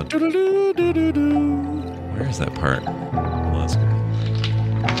Yeah. Hold on. Where is that part? Hold on,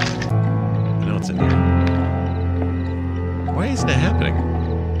 I know it's in here. Why isn't it happening?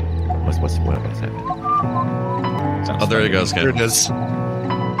 What's happening? Oh, there it goes. Here it is.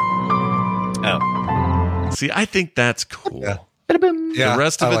 Oh. See, I think that's cool. Yeah. The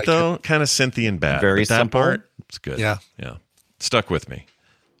rest of I it, like though, kind of Cynthy and bad. Very but that simple. part, it's good. Yeah. Yeah. Stuck with me.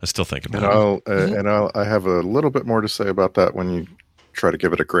 I still think about And I have a little bit more to say about that when you try to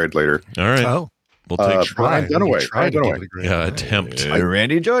give it a grade later. it. All right. Oh. We'll take Brian Dunaway. Try to give it a grade. Yeah, attempt.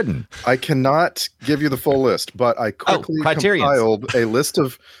 Randy Jordan. I cannot give you the full list, but I quickly Criterions. compiled a list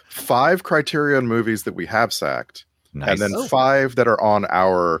of 5 Criterion movies that we have sacked, Nice. and then 5 that are on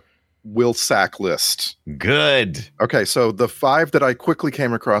our will sack list. Good. Okay, so the 5 that I quickly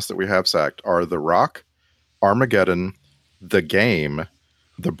came across that we have sacked are The Rock, Armageddon, The Game,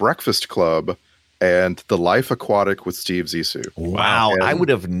 The Breakfast Club, and The Life Aquatic with Steve Zissou. Wow. And- I would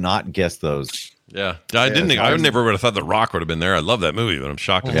have not guessed those. Yeah. I never would have thought The Rock would have been there. I love that movie, but I'm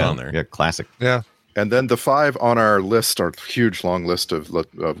shocked it's on there. Yeah, classic. Yeah. And then the 5 on our list, our huge long list of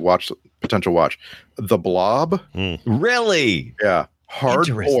potential watch. The Blob. Really? Yeah. Hard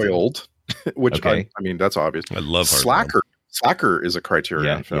Boiled, which Okay. I mean, that's obvious. I love Hard Slacker. Slacker is a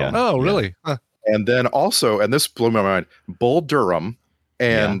Criterion film. yeah. Oh, really? Huh. And then also, and this blew my mind, Bull Durham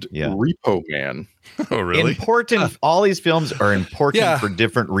and Yeah. Repo Man. Oh, really? Important. All these films are important Yeah. for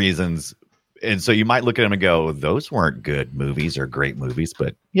different reasons. And so you might look at them and go, those weren't good movies or great movies,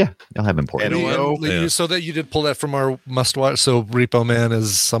 but yeah, they'll have importance. And You- So that you did pull that from our must watch. So Repo Man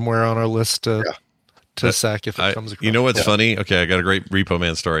is somewhere on our list to sack if it comes across. You know what's funny? Okay, I got a great Repo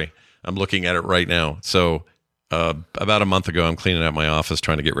Man story. I'm looking at it right now. So about a month ago, I'm cleaning out my office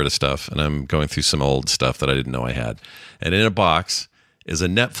trying to get rid of stuff, and I'm going through some old stuff that I didn't know I had. And in a box is a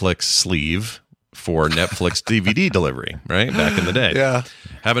Netflix sleeve for Netflix DVD delivery, right? Back in the day. Yeah.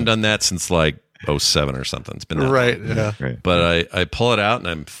 Haven't done that since like 07 or something. It's been that Right. long. Yeah. Right. But I pull it out and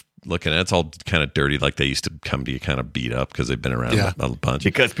I'm looking at it. It's all kind of dirty, like they used to come to you kind of beat up because they've been around Yeah. a bunch.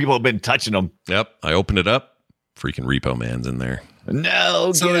 Because people have been touching them. Yep. I opened it up. Freaking Repo Man's in there.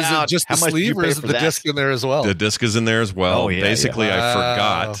 No, So get is out. it just How the much did you sleeve or pay is for the that? disc in there as well? The disc is in there as well. Oh, yeah, Basically, yeah. I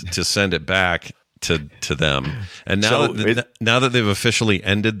Wow. forgot to send it back to them. And now So now that they've officially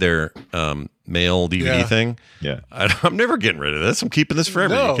ended their mail DVD Yeah. thing, Yeah. I'm never getting rid of this. I'm keeping this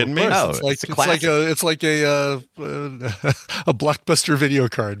forever. No, you kidding me? of course. No, it's like it's a it's like a Blockbuster video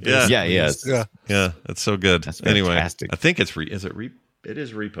card. Yeah. Yeah, yes. Yeah. Yeah, it's so good. That's anyway, fantastic. I think it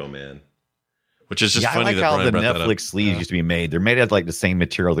is Repo Man, which is just Yeah, I funny like that how Brian the brought that up. Netflix sleeves used to be made. They're made out of like the same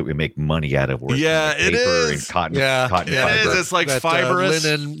material that we make money out of. Yeah, like it paper is. and cotton. Yeah. cotton Yeah, it fiber. is. It's like That, fibrous.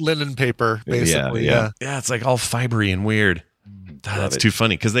 linen paper, basically. yeah. Yeah, it's like all fibery and weird. God, that's it. too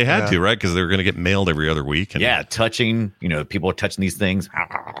funny because they had Yeah. to, right? Because they were going to get mailed every other week. And Yeah, touching. People are touching these things.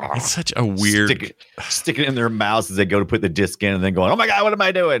 It's such a weird stick it in their mouths as they go to put the disc in, and then going, "Oh my god, what am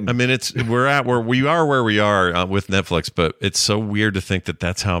I doing?" I mean, we're at where we are with Netflix, but it's so weird to think that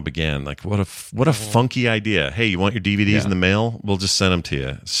that's how it began. Like, what a funky idea! Hey, you want your DVDs in the mail? We'll just send them to you.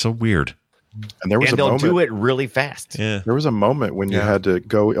 It's so weird. And they'll do it really fast. Yeah, there was a moment when you had to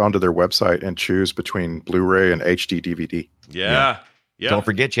go onto their website and choose between Blu-ray and HD DVD. Yeah. Don't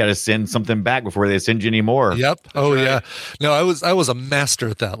forget, you had to send something back before they send you any more. Yep. Oh yeah. No, I was a master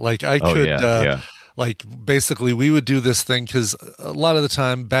at that. Like I could, like basically we would do this thing because a lot of the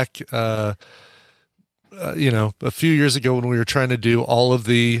time back, a few years ago when we were trying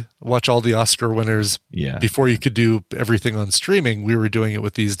to watch all the Oscar winners before you could do everything on streaming, we were doing it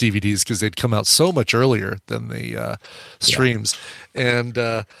with these DVDs because they'd come out so much earlier than the streams.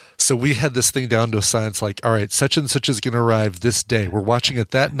 And so we had this thing down to a science, like, all right, such and such is going to arrive this day. We're watching it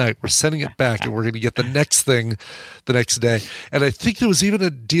that night. We're sending it back and we're going to get the next thing the next day. And I think there was even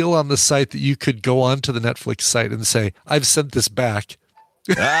a deal on the site that you could go onto the Netflix site and say, I've sent this back.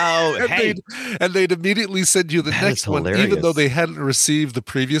 Oh, and they'd immediately send you the next one, even though they hadn't received the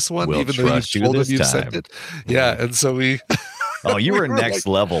previous one, even though you told them you sent it. Yeah, and so we. Oh, you were next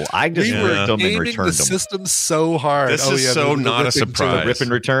level. I just worked on and returned the system so hard. This is so not a surprise. Rip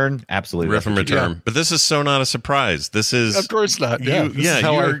and return, absolutely. Rip and return. Yeah. But this is so not a surprise. This is, of course not.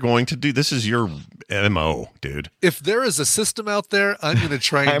 You're going to do. This is your MO, dude. If there is a system out there, I'm going to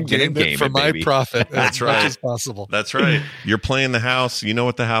try and game it for my profit. That's right. As much as possible. That's right. You're playing the house. You know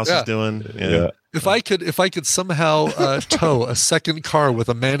what the house is doing. Yeah. If I could somehow tow a second car with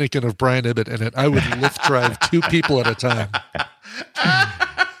a mannequin of Brian Ibbott in it, I would lift drive 2 people at a time.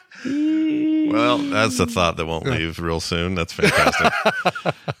 Well, that's a thought that won't leave real soon. That's fantastic.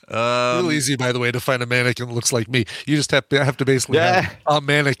 Real easy, by the way, to find a mannequin that looks like me. You just have to basically have a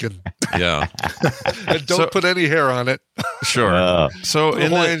mannequin. Yeah. And don't put any hair on it. Sure. So put a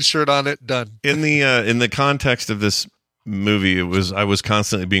Hawaiian shirt on it, done. In the context of this movie, I was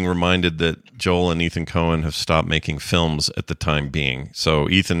constantly being reminded that Joel and Ethan Coen have stopped making films at the time being. So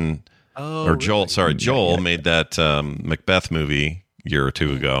Joel made that Macbeth movie a year or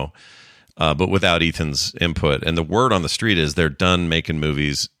 2 ago, but without Ethan's input. And the word on the street is they're done making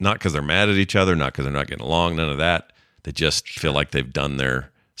movies, not because they're mad at each other, not because they're not getting along, none of that. They just feel like they've done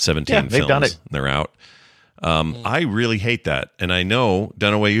their 17 films. Done it. And they're out. I really hate that. And I know,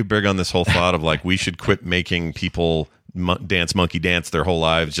 Dunaway, you're big on this whole thought of like we should quit making people monkey dance their whole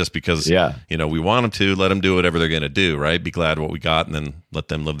lives just because we want them to. Let them do whatever they're going to do, right? Be glad what we got and then let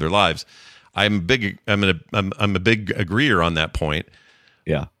them live their lives. I'm a big agreeer on that point.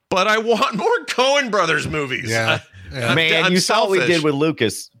 Yeah. But I want more Coen Brothers movies. Yeah. Man, you saw what we did with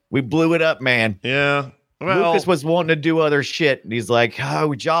Lucas. We blew it up, man. Yeah. Well, Lucas was wanting to do other shit, and he's like,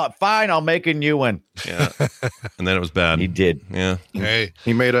 "Oh, fine, I'll make a new one." Yeah, and then it was bad. He did. Yeah. Hey,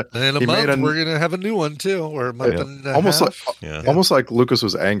 he made a. In a month, we're gonna have a new one too, or a month and a half. Almost like Lucas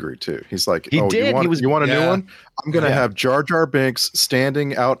was angry too. He's like, you want a new one? I'm gonna have Jar Jar Binks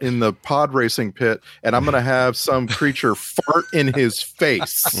standing out in the pod racing pit, and I'm gonna have some creature fart in his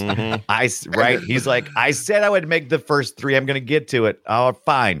face. Mm-hmm. He's like, I said I would make the first 3. I'm gonna get to it. Oh,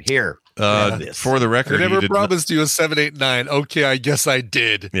 fine. Here. For the record, I never promised you a 7, 8, 9. Okay, I guess I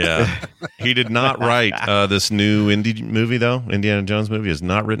did. Yeah, he did not write this new indie movie though. Indiana Jones movie is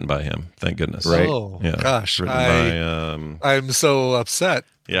not written by him. Thank goodness. Right? Oh, gosh, I'm so upset.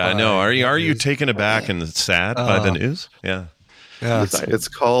 Yeah, I know. Are you taken aback and sad by the news? Yeah. Yeah, it's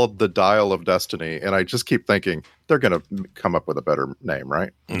called The Dial of Destiny, and I just keep thinking they're going to come up with a better name,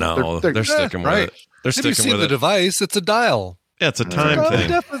 right? No, they're sticking with it. They're sticking with it. Have you seen the device? It's a dial. Yeah, it's a time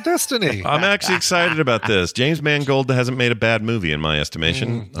thing. Destiny. I'm actually excited about this. James Mangold hasn't made a bad movie in my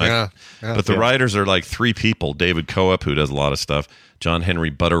estimation. But the writers are like 3 people. David Coop, who does a lot of stuff. John Henry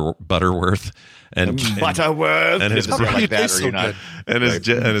Butterworth. And his brother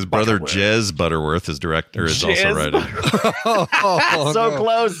Jez Butterworth is director, is also writing. So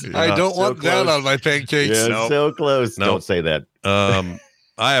close. I don't want that on my pancakes. Yeah, so close. No. Don't say that.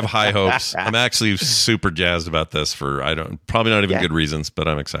 I have high hopes. I'm actually super jazzed about this for probably not even good reasons, but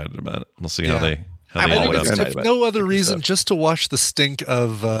I'm excited about it. We'll see how they hold up. If no other reason, just to wash the stink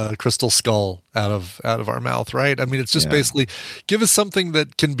of Crystal Skull out of our mouth, right? I mean, it's just basically give us something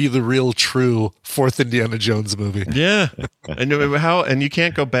that can be the real, true 4th Indiana Jones movie. Yeah, and you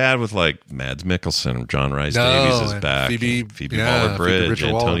can't go bad with like Mads Mikkelsen, John Rhys Davies is back, Phoebe Waller-Bridge,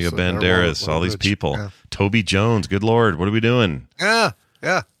 Antonio Banderas, all these people. Yeah. Toby Jones, good Lord, what are we doing? Yeah.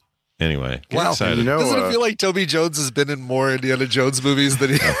 Anyway, wow. Excited. Doesn't it feel like Toby Jones has been in more Indiana Jones movies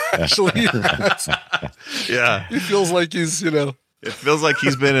than he actually has? Yeah. He feels like he's, It feels like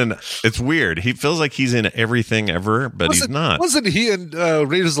he's been in. It's weird. He feels like he's in everything ever, but he's not. Wasn't he in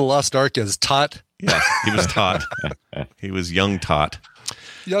Raiders of the Lost Ark as Tot? Yeah, he was Tot. He was young Tot.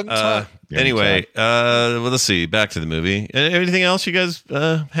 Young Tot. Anyway, well, let's see. Back to the movie. Anything else you guys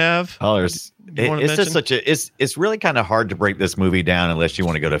have? Oh, it's just such a. It's really kind of hard to break this movie down unless you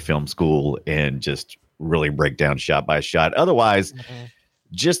want to go to film school and just really break down shot by shot. Otherwise,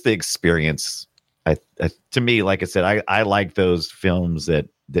 just the experience. To me, like I said, I like those films that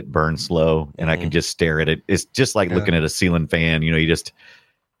burn slow, and I can just stare at it. It's just like looking at a ceiling fan. You know,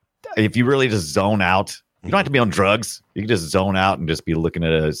 if you really just zone out, you don't have to be on drugs. You can just zone out and just be looking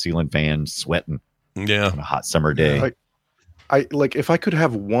at a ceiling fan, sweating. Yeah, on a hot summer day. I like if I could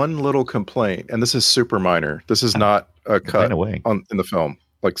have one little complaint, and this is super minor. This is not a cut in the film.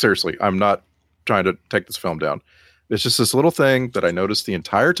 Like seriously, I'm not trying to take this film down. It's just this little thing that I noticed the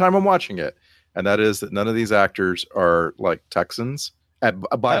entire time I'm watching it. And that is that none of these actors are like Texans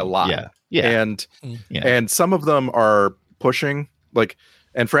by a lot. Yeah. And some of them are pushing like,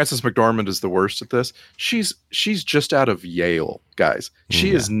 and Frances McDormand is the worst at this. She's just out of Yale, guys.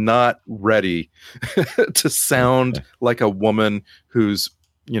 She is not ready to sound like a woman who's,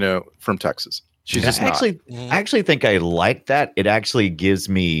 from Texas. She's just not. I actually think I like that. It actually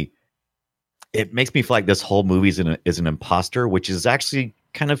it makes me feel like this whole movie is an imposter, which is actually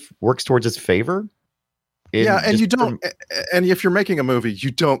kind of works towards his favor. And you don't, and if you're making a movie, you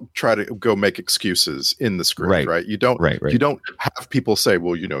don't try to go make excuses in the script, right? You don't, you don't have people say,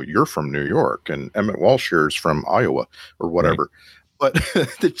 well, you're from New York and Emmett Walsher's from Iowa or whatever. But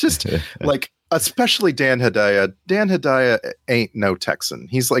it's just like, especially Dan Hedaya. Dan Hedaya ain't no Texan.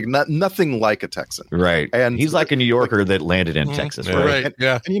 He's like nothing like a Texan, right? And he's like a New Yorker that landed in Texas, right?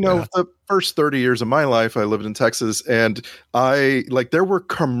 And the first 30 years of my life, I lived in Texas, and there were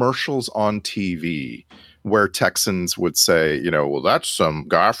commercials on TV where Texans would say, well, that's some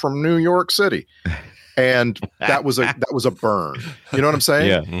guy from New York City. And that was a burn. You know what I'm saying?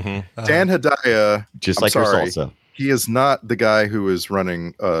 Yeah. Mm-hmm. Dan Hedaya, just like your salsa. He is not the guy who is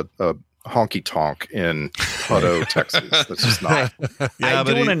running a honky tonk in Hutto, Texas. That's just not. I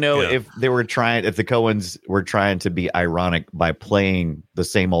do want to know if the Coens were trying to be ironic by playing the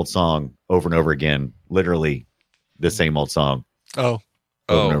same old song over and over again, literally the same old song. Over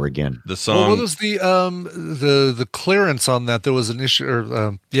and over again. The song. Well, what was the clearance on that? There was an issue,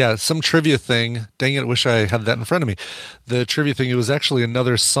 or some trivia thing. Dang it! I wish I had that in front of me. The trivia thing. It was actually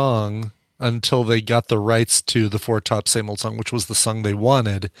another song until they got the rights to the Four Top Same Old Song, which was the song they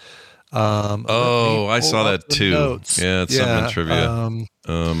wanted. I saw that too. Notes. Yeah, it's something in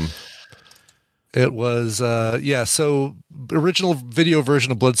trivia. It was, so original video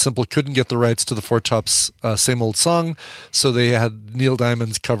version of Blood Simple couldn't get the rights to the Four Tops Same Old Song, so they had Neil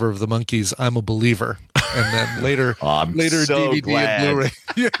Diamond's cover of the Monkees' I'm a Believer. And then later so DVD glad. and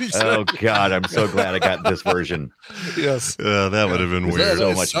Blu-ray. Oh, God, I'm so glad I got this version. Yes. That would have been weird.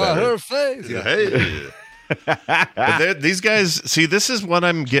 So much better. Her face. Yeah. Hey. But these guys, see, this is what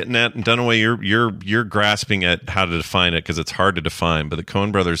I'm getting at. And Dunaway, you're grasping at how to define it because it's hard to define. But the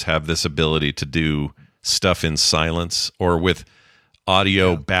Coen brothers have this ability to do stuff in silence or with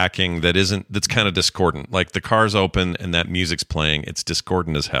audio backing that's kind of discordant. Like the car's open and that music's playing. It's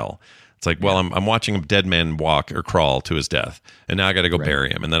discordant as hell. It's like, well, I'm watching a dead man walk or crawl to his death, and now I got to go bury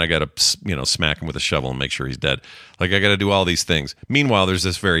him, and then I got to smack him with a shovel and make sure he's dead. Like I got to do all these things. Meanwhile, there's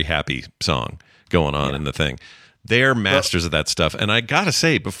this very happy song going on in the thing. They're masters of that stuff. And I gotta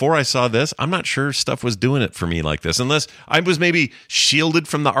say, before I saw this, I'm not sure stuff was doing it for me like this, unless I was maybe shielded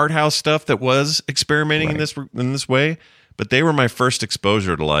from the art house stuff that was experimenting in this way. But they were my first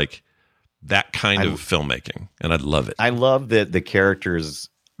exposure to like that kind of filmmaking, and I love it. I love that the characters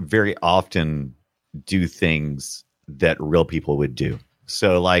very often do things that real people would do.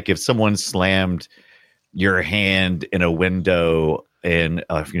 So like if someone slammed your hand in a window and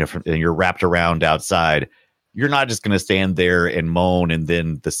and you're wrapped around outside, you're not just going to stand there and moan and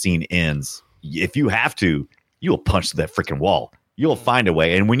then the scene ends. If you have to, you'll punch that freaking wall. You'll find a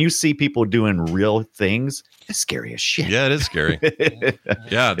way. And when you see people doing real things, it's scary as shit. Yeah, it is scary.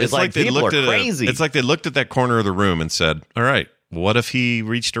 Yeah, it's like they looked at crazy. It's like they looked at that corner of the room and said, "All right, what if he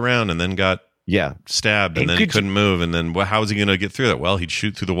reached around and then got stabbed and then he couldn't move, and then how was he going to get through that? Well, he'd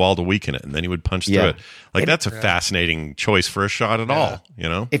shoot through the wall to weaken it, and then he would punch through it. Like that's a fascinating choice for a shot at all.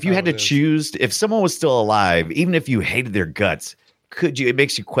 If you had to choose, if someone was still alive, even if you hated their guts, could you? It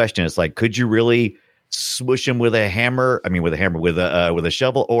makes you question. It's like, could you really swoosh him with a hammer? I mean, with a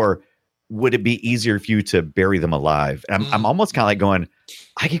shovel, or would it be easier for you to bury them alive? And I'm almost kind of like going,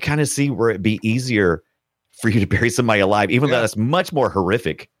 I can kind of see where it'd be easier for you to bury somebody alive, even though that's much more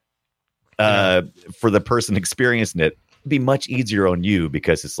horrific for the person experiencing it. be much easier on you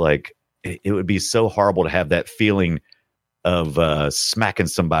because it's like it would be so horrible to have that feeling of smacking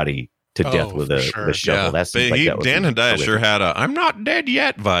somebody to death with a shovel. Yeah. That seems like that would Dan be Hedaya horrific. sure had a "I'm not dead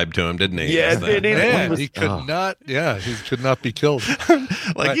yet" vibe to him, didn't he? Yeah, He could not. Yeah, he could not be killed.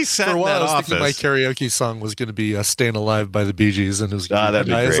 Like he sat for a in while. that I was office. thinking my karaoke song was going to be "Staying Alive" by the Bee Gees, and it was that'd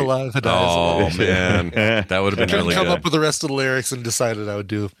be Hedaya is great. alive. Hedaya is Oh alive. man, that would have been Couldn't really come good. up with the rest of the lyrics and decided I would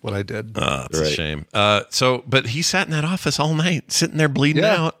do what I did. It's a shame. But he sat in that office all night, sitting there bleeding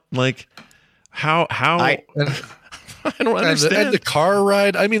out. Like how? I don't understand. And the car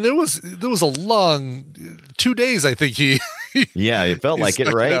ride. I mean, there was a long 2 days. I think he. Yeah, it felt like it,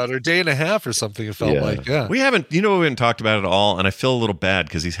 stuck right? out, or day and a half or something. It felt like. Yeah. We haven't talked about it at all, and I feel a little bad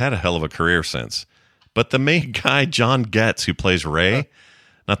because he's had a hell of a career since. But the main guy, John Getz, who plays Ray,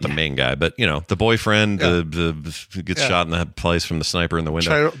 not the main guy, but the boyfriend, who gets shot in that place from the sniper in the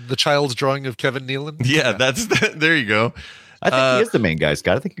window. The child's drawing of Kevin Nealon. Yeah, that's there. You go. I think he is the main guy,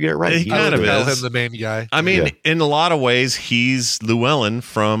 Scott. I think you get it right. He kind of Call is. him the main guy. I mean, in a lot of ways, he's Llewellyn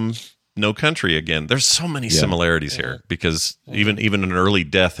from No Country Again. There's so many similarities here because even an early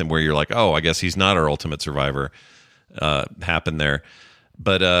death and where you're like, oh, I guess he's not our ultimate survivor happened there.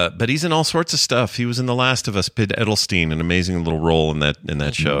 But he's in all sorts of stuff. He was in The Last of Us. Pid Edelstein, an amazing little role in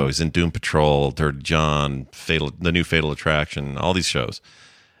that show. He's in Doom Patrol, Dirty John, the new Fatal Attraction, all these shows.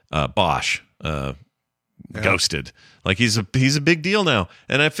 Bosch, Ghosted. Like he's a big deal now,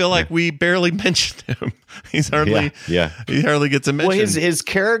 and I feel like we barely mentioned him. He's hardly he hardly gets a mention. Well, his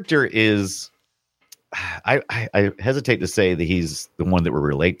character is. I hesitate to say that he's the one that we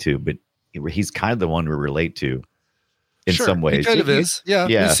relate to, but he's kind of the one we relate to in some ways. He kind of is.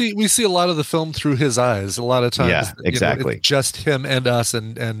 Yeah. We see a lot of the film through his eyes. A lot of times, Yeah, exactly. it's just him and us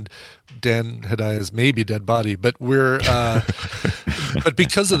and Dan Hedaya's maybe dead body, but we're but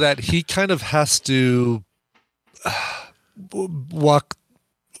because of that, he kind of has to walk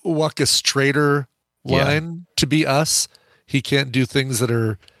a straighter line to be us. He can't do things that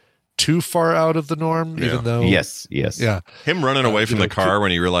are too far out of the norm, even though yes, him running away from the car when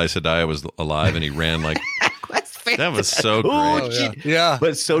he realized Hedaya was alive and he ran like that was so great.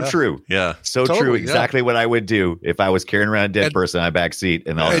 But so true. Yeah, so true. Exactly what I would do if I was carrying around a dead person in my back seat,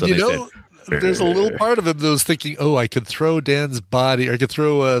 and all of a sudden they said. There's a little part of him that was thinking, oh, I could throw Dan's body, or I could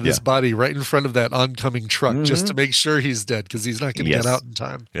throw this body right in front of that oncoming truck just to make sure he's dead because he's not going to get out in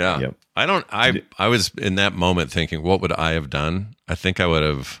time. Yeah. Yep. I was in that moment thinking, what would I have done? I think I would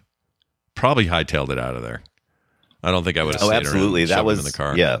have probably hightailed it out of there. I don't think I would have stayed absolutely. around and That shoved was him in the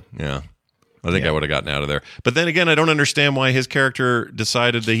car. Yeah. I think I would have gotten out of there. But then again, I don't understand why his character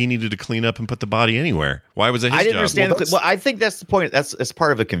decided that he needed to clean up and put the body anywhere. Why was it his I didn't job? understand. Well, I think that's the point. That's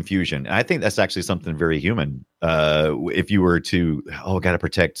part of the confusion. And I think that's actually something very human. If you were to, got to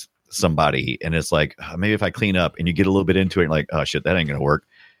protect somebody, and it's like, maybe if I clean up, and you get a little bit into it, and like, oh shit, that ain't gonna work.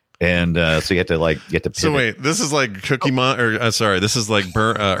 And so you have to pivot. So wait, this is like this is like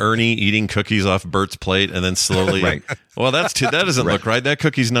Ernie eating cookies off Bert's plate and then slowly. Right. Well, that doesn't look right. That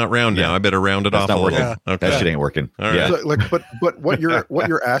cookie's not round now. I better round it off a little. Yeah. Okay. That shit ain't working. All right. But what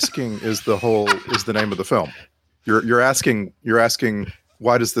you're asking is the name of the film. You're asking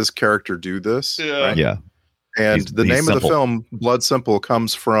why does this character do this? Yeah. Right? Yeah. And the name simple. of the film, Blood Simple,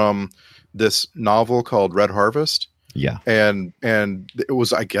 comes from this novel called Red Harvest. Yeah. And it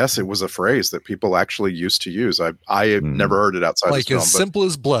was, I guess it was a phrase that people actually used to use. I had never heard it outside Like of film. as simple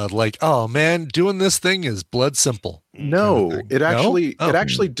as blood. Like, oh man, doing this thing is blood simple. No, it actually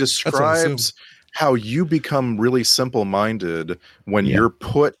describes assume. how you become really simple-minded when you're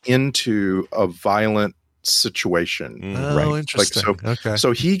put into a violent situation. Oh, interesting. Okay.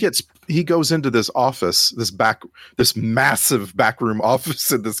 So he goes into this office, this massive backroom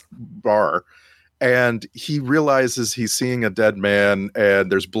office in this bar, and he realizes he's seeing a dead man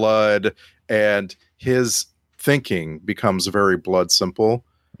and there's blood, and his thinking becomes very blood simple.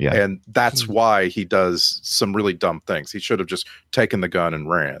 Yeah. And that's why he does some really dumb things. He should have just taken the gun and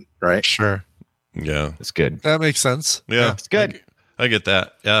ran, right? Sure. Yeah. It's good. That makes sense. Yeah. It's good. I get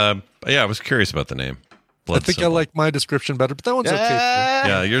that. I was curious about the name. I think I like my description better, but that one's okay.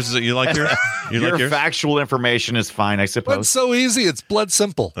 Yeah, yours. You like yours? Your factual information is fine, I suppose. It's so easy. It's blood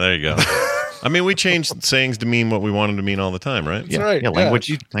simple. There you go. I mean, we changed sayings to mean what we wanted to mean all the time, right? That's right. Yeah, language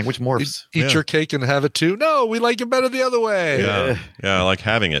morphs. Eat your cake and have it too. No, we like it better the other way. Yeah, I like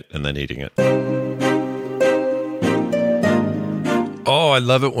having it and then eating it. Oh, I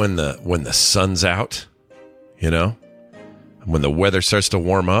love it when the sun's out, when the weather starts to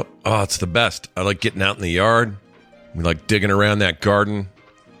warm up. Oh, it's the best. I like getting out in the yard. We like digging around that garden.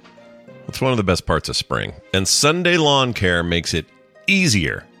 It's one of the best parts of spring. And Sunday Lawn Care makes it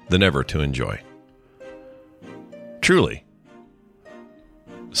easier than ever to enjoy. Truly.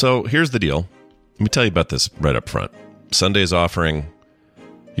 So here's the deal. Let me tell you about this right up front. Sunday's offering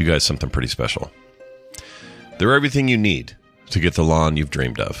you guys something pretty special. They're everything you need to get the lawn you've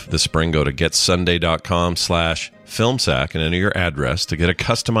dreamed of. This spring, go to getsunday.com/filmsack and enter your address to get a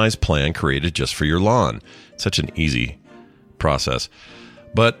customized plan created just for your lawn. Such an easy process.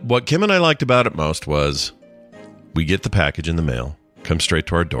 But what Kim and I liked about it most was we get the package in the mail, comes straight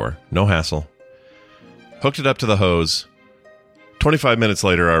to our door, no hassle. Hooked it up to the hose. 25 minutes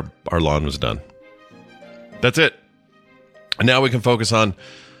later, our lawn was done. That's it. And now we can focus on,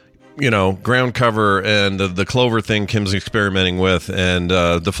 ground cover and the clover thing Kim's experimenting with and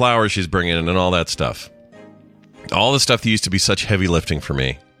the flowers she's bringing in and all that stuff. All the stuff that used to be such heavy lifting for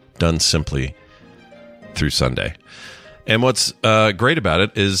me, done simply through Sunday. And what's great about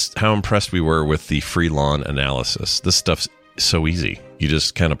it is how impressed we were with the free lawn analysis. This stuff's so easy. You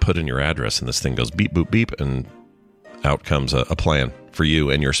just kind of put in your address and this thing goes beep, boop, beep, and out comes a plan for you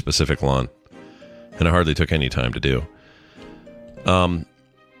and your specific lawn. And it hardly took any time to do.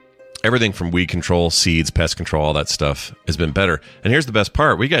 Everything from weed control, seeds, pest control, all that stuff has been better. And here's the best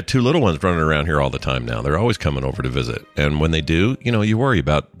part. We got 2 little ones running around here all the time now. They're always coming over to visit. And when they do, you worry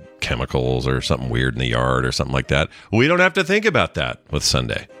about chemicals or something weird in the yard or something like that. We don't have to think about that with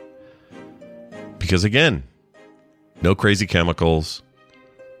Sunday. Because again, no crazy chemicals,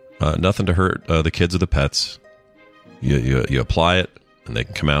 nothing to hurt the kids or the pets. You apply it and they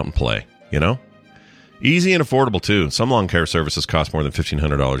can come out and play, Easy and affordable, too. Some lawn care services cost more than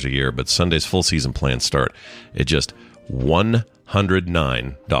 $1,500 a year, but Sunday's full season plans start at just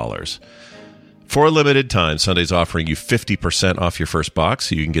 $109. For a limited time, Sunday's offering you 50% off your first box,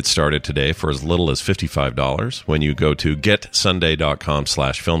 so you can get started today for as little as $55 when you go to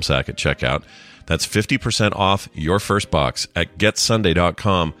getsunday.com/filmsack at checkout. That's 50% off your first box at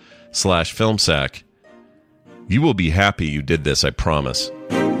getsunday.com/filmsack. You will be happy you did this, I promise.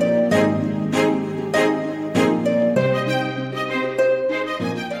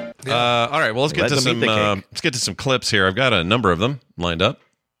 All right, well, let's get to some clips here. I've got a number of them lined up,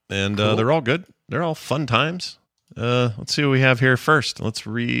 and they're all good. They're all fun times. Let's see what we have here first. Let's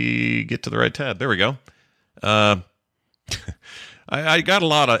get to the right tab. There we go. I got a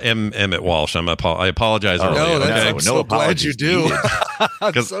lot of Emmett Walsh. I apologize. I'm so glad you do.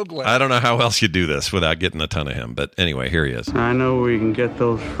 I'm so glad. I don't know how else you do this without getting a ton of him. But anyway, here he is. I know where you can get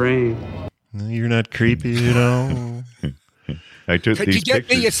those framed. You're not creepy at all. I took Could you get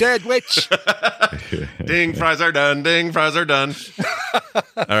me a sandwich? Ding, fries are done. Ding, fries are done.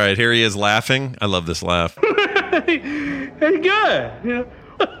 All right, here he is laughing. I love this laugh. It's good.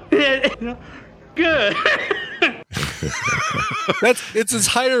 Good. It's his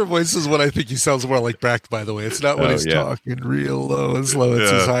higher voice is what I think he sounds more like Brack, by the way. It's not when he's talking real low and slow.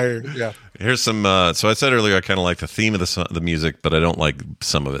 It's his higher. Yeah. Here's some. So I said earlier I kind of like the theme of the music, but I don't like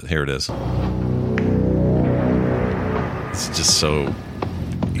some of it. Here it is. It's just so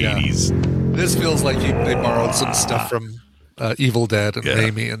 80s. This feels like they borrowed some stuff from Evil Dead and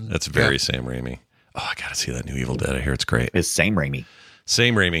Raimi. And that's very Sam Raimi. Oh, I got to see that new Evil Dead. I hear it's great. It's Sam Raimi.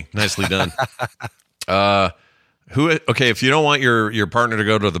 Same Raimi. Nicely done. Okay, if you don't want your partner to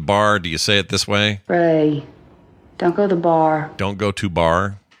go to the bar, do you say it this way? Ray, don't go to the bar. Don't go to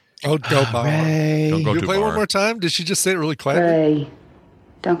bar. Don't go bar. Ray. Don't go you to play bar. one more time? Did she just say it really quietly? Ray,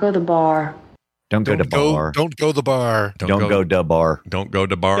 don't go to the bar. Don't go to bar. Don't go the bar. Don't go to bar. Don't go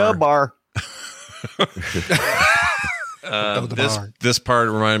to bar. To bar. This part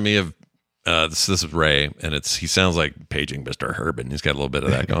reminded me of this is Ray, and he sounds like paging Mr. Herbin. He's got a little bit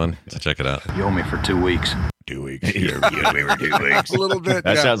of that going. So check it out. You owe me for 2 weeks. 2 weeks. You owe me for 2 weeks. A little bit.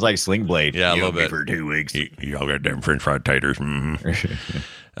 That sounds like Sling Blade. Yeah, a little bit. For 2 weeks. Y'all got them French fried taters.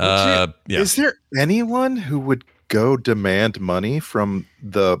 Mm-hmm. Is there anyone who would go demand money from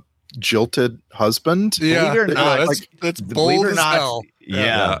the jilted husband? Yeah, Believe it or not, that's bold as hell.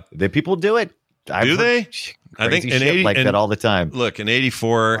 Yeah. The people do it. Do they? I think in shit like that all the time. Look, in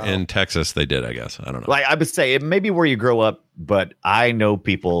 84 in Texas, they did, I guess. I don't know. Like I would say, it may be where you grow up, but I know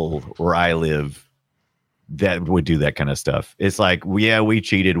people where I live that would do that kind of stuff. It's like, we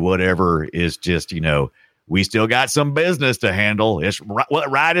cheated, whatever. Is just, we still got some business to handle. It's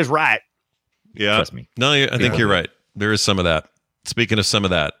right is right. Yeah. Trust me. No, I think you're right. There is some of that. Speaking of some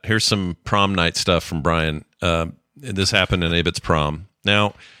of that, here's some prom night stuff from Brian. This happened in Abbott's prom.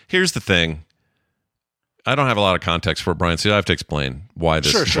 Now, here's the thing. I don't have a lot of context for it, Brian, so I have to explain why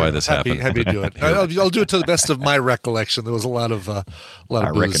this happened. Happy to do it. I'll do it to the best of my recollection. There was a lot of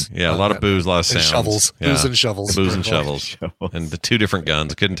booze. Yeah, a lot of booze, a lot of sounds. Shovels. Yeah. Booze and shovels. Booze and shovels. And the 2 different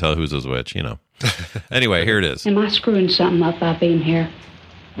guns. Couldn't tell whose was which, Anyway, here it is. Am I screwing something up by being here?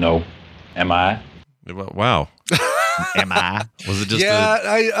 No. Am I? Wow. Am I? Was it just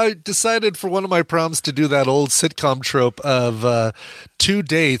I decided for one of my proms to do that old sitcom trope of 2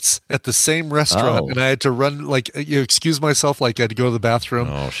 dates at the same restaurant, and I had to run, like, excuse myself, like I had to go to the bathroom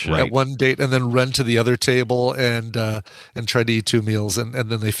at one date and then run to the other table and try to eat 2 meals, and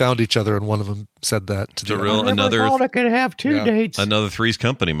then they found each other, and one of them said that to the other. Another I could have 2 dates. Another Three's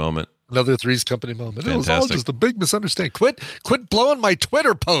Company moment. Another Three's Company moment. Fantastic. It was all just a big misunderstanding. Quit blowing my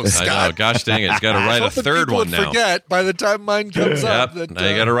Twitter posts. I know. Gosh dang it! It's got to write a third one now. Forget by the time mine comes up. That, now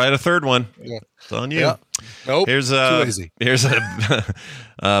you got to write a third one. Yeah. It's on you. Yeah. Nope. Here's too lazy. Here's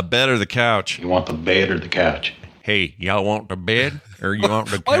a bed or the couch. You want the bed or the couch? Hey, y'all want the bed or you want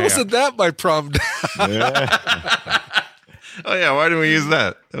the couch? Why wasn't that my prom? Oh yeah, why didn't we use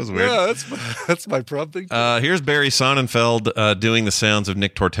that? That was weird. Yeah, that's my prom thing. Here's Barry Sonnenfeld doing the sounds of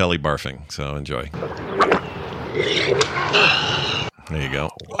Nick Tortelli barfing. So enjoy. There you go.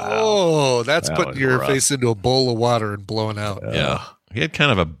 Wow. Oh, that's putting your face into a bowl of water and blowing out. Yeah. He had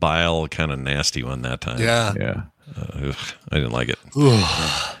kind of a bile, kind of nasty one that time. Yeah. I didn't like it.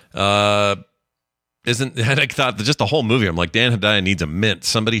 I thought just the whole movie, I'm like, Dan Hedaya needs a mint.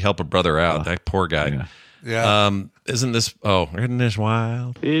 Somebody help a brother out. That poor guy. Yeah. Isn't this wild? Isn't that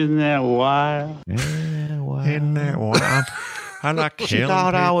wild? Isn't that wild? I like killing She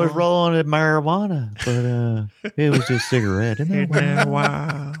thought people. I was rolling in marijuana, but it was just cigarette. Isn't that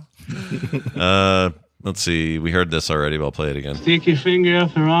wild? Let's see. We heard this already, but I'll play it again. Stick your finger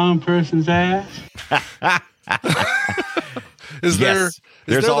up the wrong person's ass. There's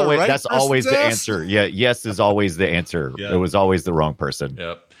always that's always the answer. Yeah, yes is always the answer. Yeah. It was always the wrong person.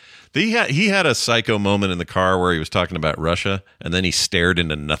 Yep. He had a psycho moment in the car where he was talking about Russia, and then he stared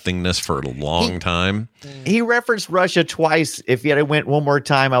into nothingness for a long time. He referenced Russia twice. If he had went one more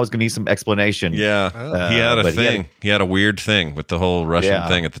time, I was going to need some explanation. Yeah, he had a thing. He had a weird thing with the whole Russian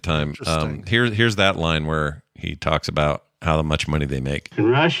thing at the time. Here's that line where he talks about how much money they make. In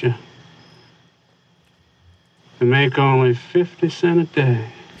Russia, they make only 50 cents a day.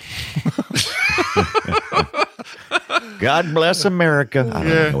 God bless America. I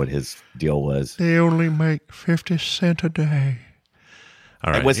don't know what his deal was. They only make 50 cents a day.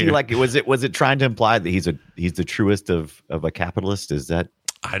 All right. Was he like? Was it trying to imply that he's the truest of a capitalist? Is that?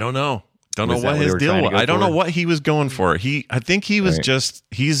 I don't know. Don't know what his deal was. I don't know what he was going for. I think he was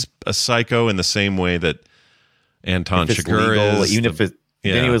he's a psycho in the same way that Anton Chigurh is. Even if it.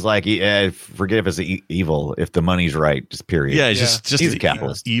 Yeah. Then he was like, forget if it's evil, if the money's right, just period. Yeah, he's a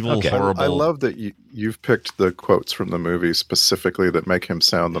capitalist. Evil, horrible. I love that you've picked the quotes from the movie specifically that make him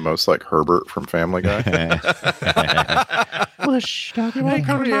sound the most like Herbert from Family Guy. Bush,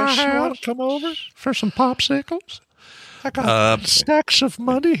 come over for some popsicles. I got stacks of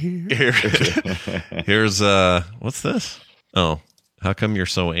money here. Here's what's this? Oh, how come you're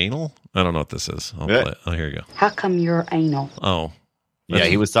so anal? I don't know what this is. I'll play it. Oh, here you go. How come you're anal? Oh. Yeah,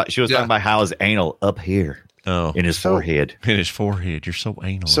 she was talking about how his anal up here. Oh, in his forehead. In his forehead, you're so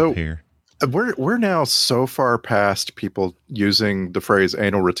anal up here. We're now so far past people using the phrase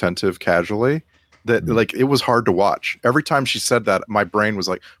anal retentive casually that like it was hard to watch. Every time she said that, my brain was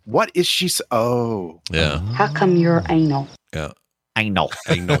like, "What is she?" Yeah. How come you're anal? Yeah. Anal.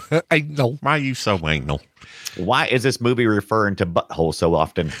 Anal. Why are you so anal? Why is this movie referring to butthole so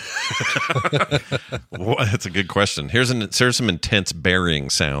often? Well, that's a good question. Here's some intense burying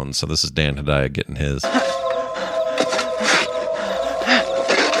sounds. So this is Dan Hedaya getting his.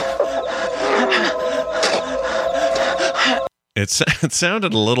 It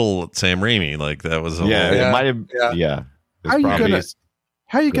sounded a little Sam Raimi, like that was a little, it might have. Yeah. How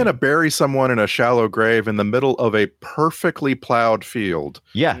are you going to bury someone in a shallow grave in the middle of a perfectly plowed field?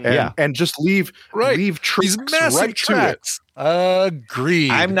 And just leave tracks. These massive tracks.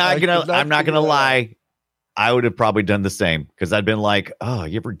 Agreed. I'm not gonna lie. I would have probably done the same because I'd been like, "Oh,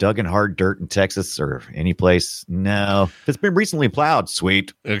 you ever dug in hard dirt in Texas or any place?" No, if it's been recently plowed.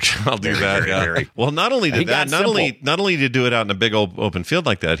 Sweet, I'll do that. Yeah. Well, not only did that, not only did he do it out in a big open field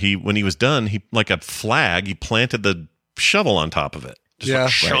like that. When he was done, he like a flag. He planted the shovel on top of it.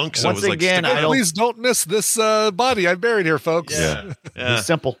 Just chunks. Once again, please don't miss this body I buried here, folks. Yeah. It's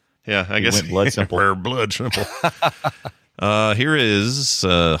simple. Yeah, I guess blood simple. Where blood simple. Here is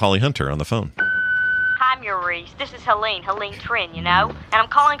Holly Hunter on the phone. Hi, Maurice. This is Helene Trin, you know? And I'm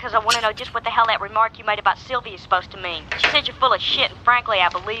calling because I want to know just what the hell that remark you made about Sylvia is supposed to mean. She said you're full of shit, and frankly, I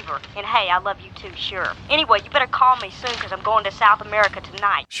believe her. And hey, I love you too, sure. Anyway, you better call me soon because I'm going to South America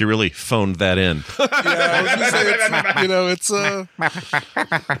tonight. She really phoned that in.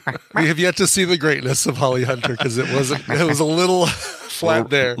 We have yet to see the greatness of Holly Hunter because it was a little flat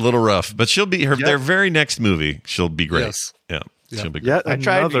there. A little rough. But she'll be their very next movie. She'll be great. Yes. Yeah. She'll be great. Yet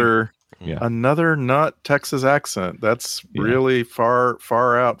another Yeah. Another not Texas accent. That's really far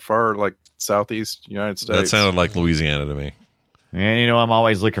out, like southeast United States. That sounded like Louisiana to me. And I'm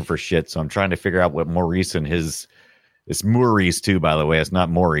always looking for shit, so I'm trying to figure out what Maurice and his. It's Maurice too, by the way. It's not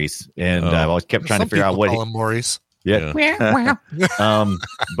Maurice, and I've always kept trying to figure out what call him Maurice. Yeah.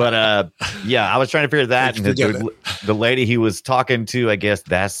 But I was trying to figure that, and the lady he was talking to, I guess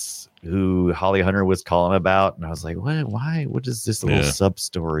that's who Holly Hunter was calling about, and I was like, what? Why? What is this little sub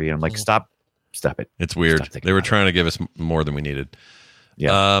story? And I'm like, stop it. It's weird. They were trying to give us more than we needed.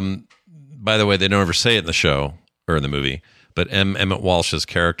 Yeah. By the way, they don't ever say it in the show or in the movie, but Emmett Walsh's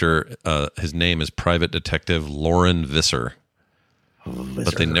character, his name is Private Detective Lauren Visser.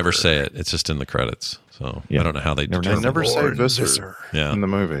 But they never say it. It's just in the credits. So I don't know how they never say Visser in the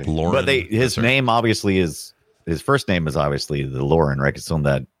movie. Lauren, but his name obviously is his first name is obviously the Lauren, right? It's on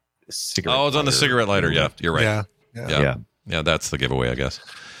that cigarette. Oh, it's on the cigarette lighter. Yeah, you're right. Yeah. That's the giveaway, I guess.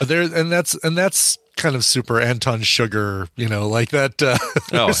 That's kind of super Anton Sugar, like that.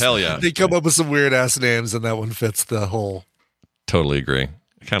 Oh, hell yeah! They come up with some weird ass names, and that one fits the whole. Totally agree.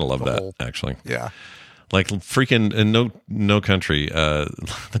 I kind of love that actually. Yeah. Like freaking in no country,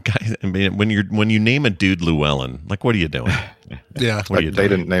 the guy. I mean, when you name a dude Llewellyn, like what are you doing? Yeah, what are you doing? They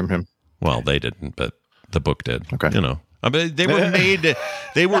didn't name him. Well, they didn't, but the book did. Okay, I mean, they were made.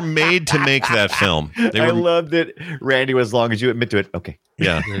 They were made to make that film. I loved it, Randy. As long as you admit to it, okay.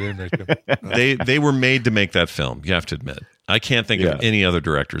 Yeah, they were made to make that film. You have to admit. I can't think of any other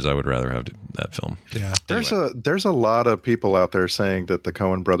directors I would rather have that film. Yeah, there's a lot of people out there saying that the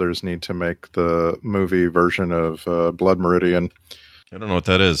Coen brothers need to make the movie version of Blood Meridian. I don't know what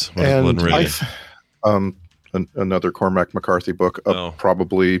that is. What is Blood Meridian? Another Cormac McCarthy book.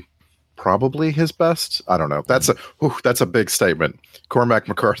 Probably his best. I don't know. That's a big statement. Cormac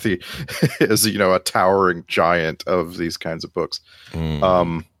McCarthy is a towering giant of these kinds of books.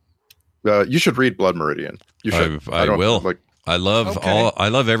 You should read Blood Meridian. You should. I will. I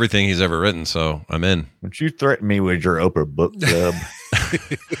love everything he's ever written, so I'm in. Don't you threaten me with your Oprah book club?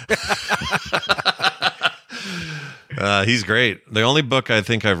 He's great. The only book I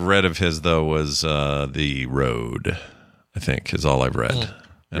think I've read of his though was The Road. I think is all I've read.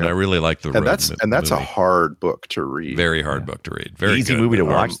 And I really like The Road. That's a hard book to read. Very hard book to read. Very easy good, movie to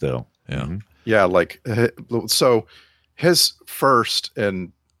watch though. Yeah. Mm-hmm. Yeah, so his first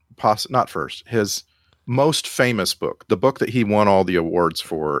and his most famous book, the book that he won all the awards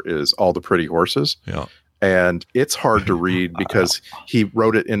for, is All the Pretty Horses. Yeah. And it's hard to read because he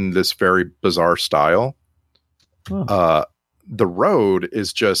wrote it in this very bizarre style. The Road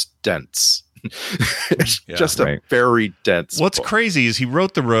is just dense. It's just a very dense What's book. crazy is he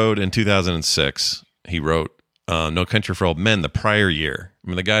wrote The Road in 2006. He wrote No Country for Old Men the prior year. I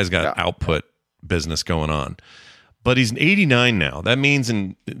mean, the guy's got output business going on. But he's 89 now. That means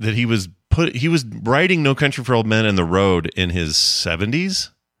that he was writing No Country for Old Men and The Road in his 70s.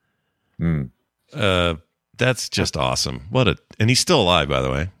 That's just awesome. And he's still alive, by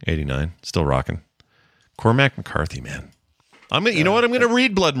the way. 89, still rocking. Cormac McCarthy, man. You know what? I'm going to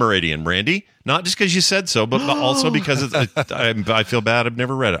read Blood Meridian, Randy. Not just because you said so, but also because I feel bad. I've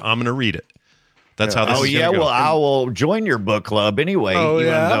never read it. I'm going to read it. That's how this is going to go. Well, I will join your book club anyway.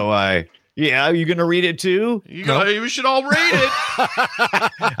 Yeah, are you going to read it too? We should all read it.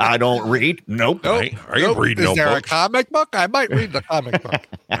 I don't read. Nope. Are you reading no Is there books? a comic book? I might read the comic book.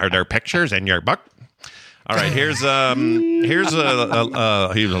 Are there pictures in your book? All right, here's he was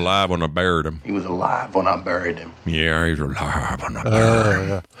alive when I buried him. He was alive when I buried him. Yeah, he was alive when I buried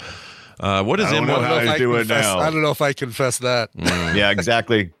him. What is him? I don't know if I confess that. Yeah,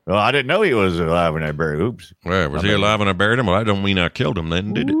 exactly. Well, I didn't know he was alive when I buried. Oops. Well, was he alive when I buried him? Well, I don't mean I killed him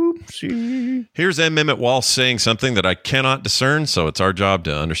then, did it? Oopsie. Here's M. Emmett Walsh saying something that I cannot discern, so it's our job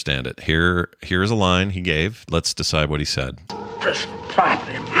to understand it. Here's a line he gave. Let's decide what he said. Prescribe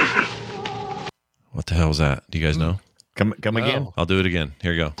him. What the hell was that? Do you guys know? Come again? I'll do it again.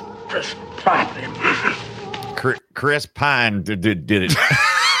 Here you go. Prescribe him. Chris Pine did it.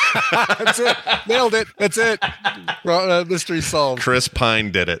 That's it. Nailed it. That's it. Mystery solved. Chris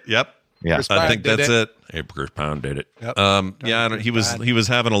Pine did it. Yep. Yeah, I think that's it. Hey, Chris Pine did it. Yep. He was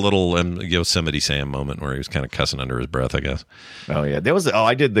having a little Yosemite Sam moment where he was kind of cussing under his breath, I guess. Oh yeah,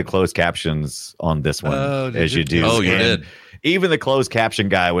 I did the closed captions on this one, as you do. Oh, you did. Even the closed caption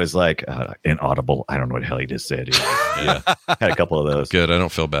guy was like inaudible. I don't know what the hell he just said. Yeah, had a couple of those. Good. I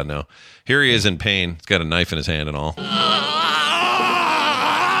don't feel bad now. Here he is in pain. He's got a knife in his hand and all.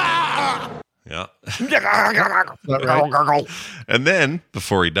 Yeah. Right? And then,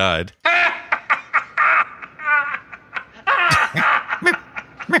 before he died,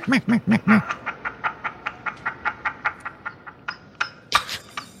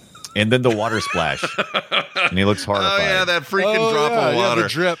 And then the water splash. And he looks horrified. Oh, yeah, that freaking drop of water. the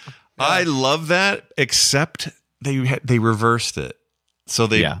drip. Yeah. I love that, except they reversed it. So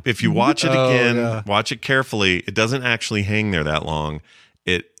if you watch it again, watch it carefully, it doesn't actually hang there that long.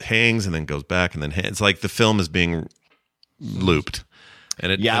 It hangs and then goes back and then it's like the film is being looped.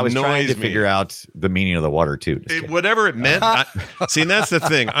 And it I was trying to figure out the meaning of the water too. Whatever it meant. See, and that's the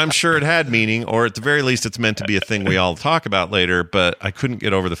thing. I'm sure it had meaning, or at the very least, it's meant to be a thing we all talk about later. But I couldn't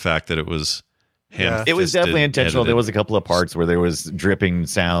get over the fact that it was It was definitely intentional. There was a couple of parts where there was dripping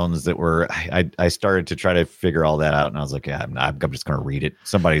sounds that were. I started to try to figure all that out, and I was like, I'm just going to read it.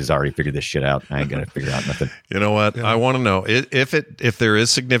 Somebody's already figured this shit out. I ain't going to figure out nothing. You know what? I want to know if there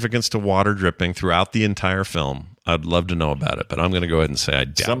is significance to water dripping throughout the entire film. I'd love to know about it, but I'm going to go ahead and say I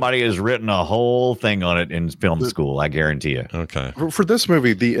doubt somebody has written a whole thing on it in film school. I guarantee you. Okay. For this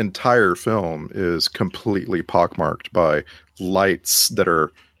movie, the entire film is completely pockmarked by lights that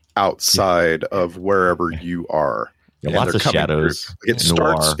are outside of wherever you are. Yeah, lots of shadows. It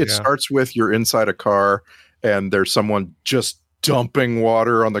starts with you're inside a car and there's someone just dumping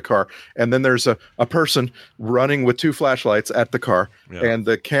water on the car, and then there's a person running with two flashlights at the car, and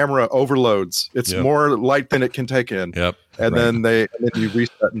the camera overloads. It's more light than it can take in. And then you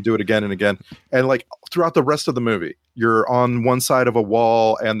reset and do it again and again, and like throughout the rest of the movie, you're on one side of a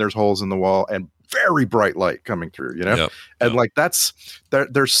wall and there's holes in the wall and very bright light coming through, and like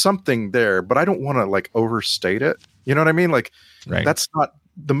there's something there, but I don't want to like overstate it. You know what I mean? Like that's not.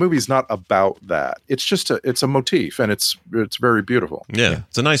 The movie's not about that. It's just it's a motif, and it's very beautiful. Yeah,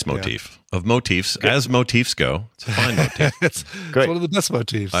 it's a nice motif of motifs. Good. As motifs go, it's a fine motif. It's one of the best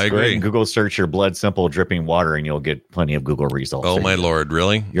motifs. I agree. Google search your blood simple dripping water, and you'll get plenty of Google results. Oh my lord,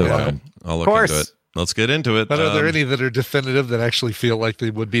 really? You're welcome. I'll look into it. Let's get into it. But are there any that are definitive that actually feel like they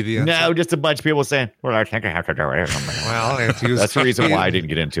would be the answer? No, just a bunch of people saying, well, I think I have to do it. Well, that's the reason why I didn't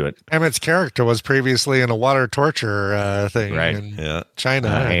get into it. Emmett's character was previously in a water torture thing in China.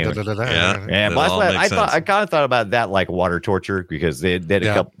 I kind of thought about that like water torture, because they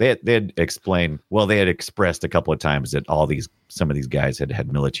had explained, they had expressed a couple of times that some of these guys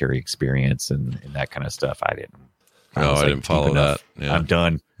had military experience and that kind of stuff. I didn't. I didn't follow that. Yeah. I'm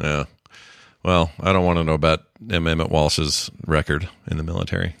done. Yeah. Well, I don't want to know about Emmett Walsh's record in the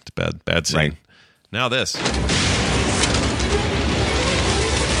military. It's a bad scene. Right. Now this.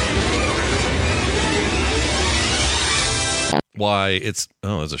 Why, it's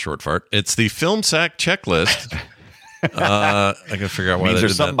a short fart. It's the Film Sack checklist. I got to figure out why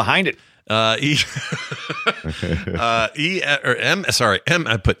there's something behind it.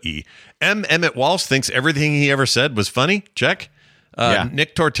 Emmett Walsh thinks everything he ever said was funny. Check.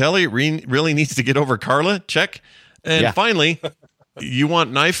 Nick Tortelli really needs to get over Carla. Check. And finally, you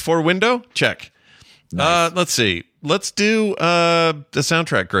want knife for window? Check. Nice. Let's see. Let's do the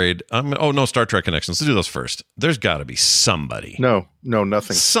soundtrack grade. No, Star Trek Connections. Let's do those first. There's got to be somebody. No,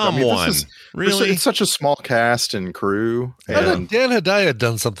 nothing. Someone. Really? It's such a small cast and crew. And Dan Hedaya had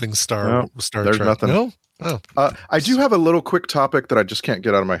done something Star Trek. There's nothing. No? I do have a little quick topic that I just can't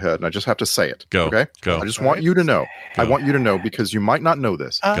get out of my head, and I just have to say it. Go. Okay? Go. I just want you to know. Go. I want you to know, because you might not know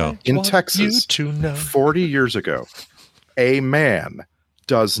this. Go. In Texas, 40 years ago, a man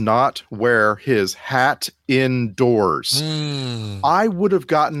does not wear his hat indoors. I would have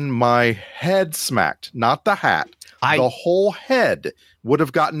gotten my head smacked, not the hat. The whole head would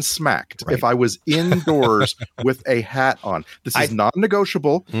have gotten smacked if I was indoors with a hat on. This is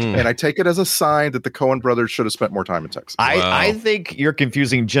non-negotiable, and I take it as a sign that the Coen brothers should have spent more time in Texas. I think you're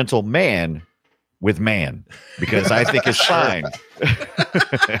confusing gentleman with man, because I think it's fine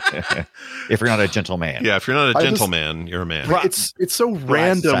if you're not a gentleman. Yeah, if you're not a gentleman, you're a man. It's so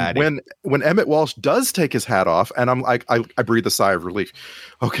random when Emmett Walsh does take his hat off, and I'm like, I breathe a sigh of relief.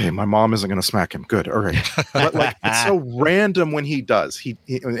 Okay, my mom isn't going to smack him. Good, all right. But like, it's so random when he does. He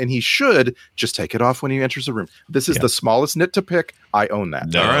should just take it off when he enters the room. This is the smallest nit to pick. I own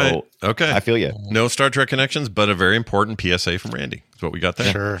that. All right. Okay. I feel you. No Star Trek Connections, but a very important PSA from Randy. That's what we got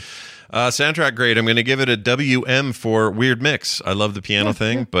there. Sure. Soundtrack grade, I'm going to give it a WM for weird mix. I love the piano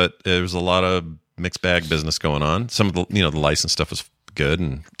thing, but there was a lot of mixed bag business going on. Some of the the license stuff was good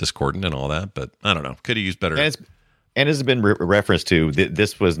and discordant and all that, but I don't know. Could have used better. And as has been referenced to,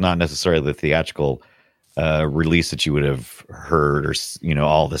 this was not necessarily the theatrical release that you would have heard, or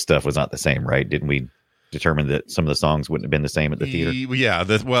all the stuff was not the same, right? Didn't we determine that some of the songs wouldn't have been the same at the theater? Yeah.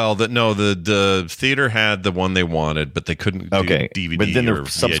 The theater had the one they wanted, but they couldn't do DVD. But then or the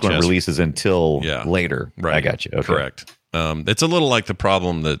subsequent VHS. releases until later. Right. I got you. Okay. Correct. It's a little like the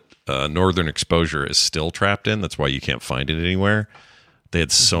problem that Northern Exposure is still trapped in. That's why you can't find it anywhere. They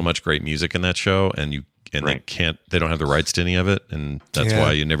had so much great music in that show, and and they don't have the rights to any of it, and that's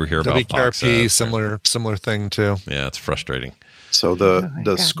why you never hear about WKRP, box sets. similar thing too. Yeah, it's frustrating. So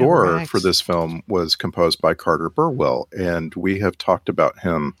the score for this film was composed by Carter Burwell, and we have talked about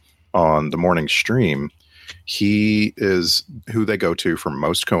him on the morning stream. He is who they go to for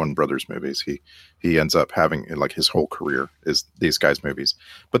most Coen Brothers movies. He ends up having, like, his whole career is these guys' movies,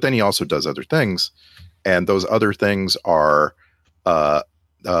 but then he also does other things, and those other things are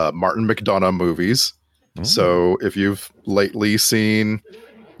Martin McDonagh movies. So if you've lately seen,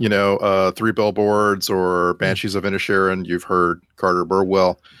 Three Billboards or Banshees of Inisherin, you've heard Carter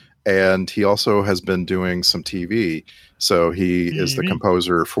Burwell. And he also has been doing some TV. So he is the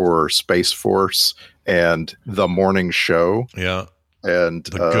composer for Space Force and The Morning Show. Yeah. And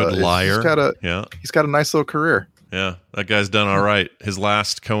The Good Liar. He's got a nice little career. Yeah, that guy's done all right. His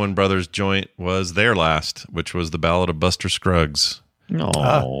last Coen Brothers joint was their last, which was The Ballad of Buster Scruggs.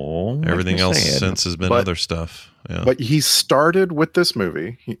 No, everything else since has been other stuff. Yeah. But he started with this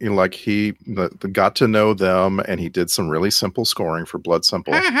movie. He got to know them, and he did some really simple scoring for Blood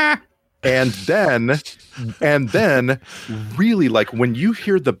Simple. and then really, like, when you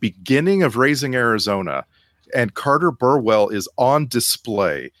hear the beginning of Raising Arizona and Carter Burwell is on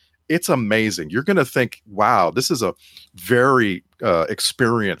display, it's amazing. You're going to think, wow, this is a very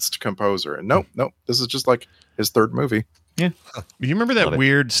experienced composer. And nope, this is just like his third movie. Yeah. You remember that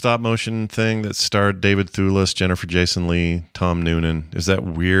weird stop motion thing that starred David Thewlis, Jennifer Jason Leigh, Tom Noonan? Is that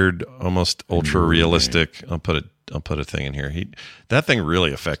weird, almost ultra realistic? I'll put a thing in here. That thing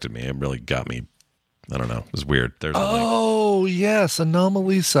really affected me. It really got me. I don't know. It was weird. There's yes,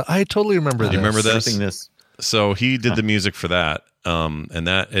 Anomalisa. I totally remember that. Do you remember this? So he did the music for that. And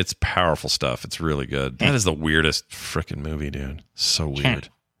that it's powerful stuff. It's really good. That is the weirdest freaking movie, dude. So weird.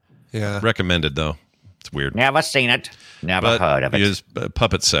 Yeah. Recommended though. It's weird. Never seen it. Never heard of it. Is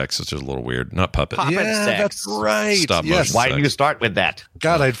puppet sex, which is a little weird. Not puppet. Puppet sex. That's right. Stop motion. Why sex. didn't you start with that?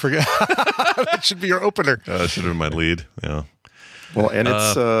 God, I'd forget. That should be your opener. That should have been my lead. Yeah. Well, and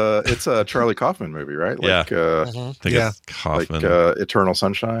it's a Charlie Kaufman movie, right? Like, it's Kaufman. Like Eternal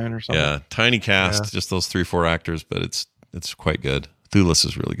Sunshine or something. Yeah, tiny cast, just those 3-4 actors, but it's quite good. Thewlis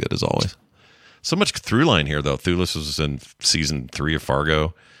is really good as always. So much through line here, though. Thewlis was in season 3 of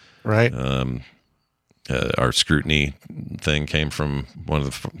Fargo, right? Our scrutiny thing came from one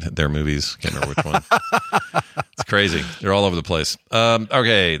of their movies. Can't remember which one. It's crazy. They're all over the place.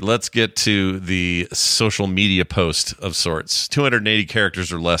 Okay, let's get to the social media post of sorts. 280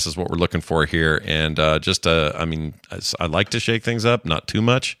 characters or less is what we're looking for here. And I like to shake things up, not too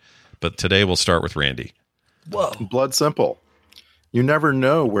much. But today we'll start with Randy. Whoa. Blood Simple. You never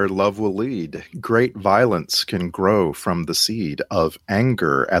know where love will lead. Great violence can grow from the seed of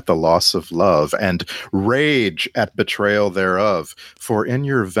anger at the loss of love and rage at betrayal thereof. For in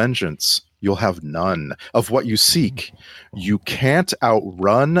your vengeance, you'll have none of what you seek. You can't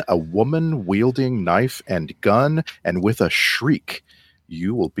outrun a woman wielding knife and gun, and with a shriek,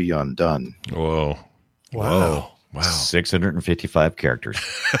 you will be undone. Whoa. Wow. 655 characters.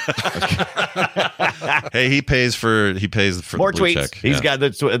 Hey, he pays for more the blue tweets. check. He's got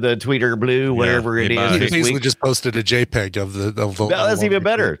the Twitter blue, whatever it is. He basically just posted a JPEG of the. That's even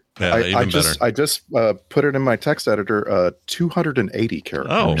better. Yeah, I just put it in my text editor. 280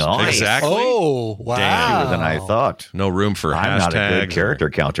 characters. Oh, nice. Exactly. Oh, wow. Fewer than I thought. No room for I'm not a good hashtags, character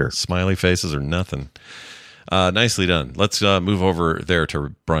counter. smiley faces, or nothing. Nicely done. Let's move over there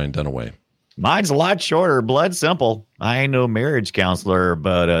to Brian Dunaway. Mine's a lot shorter. Blood Simple. I ain't no marriage counselor,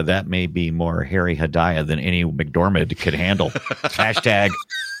 but that may be more Harry Hedaya than any McDormand could handle.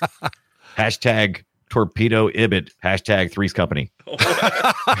 Hashtag torpedo Ibit. Hashtag Three's Company.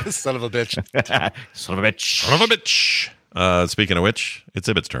 Son of a bitch. Son of a bitch. Son of a bitch. Speaking of which, it's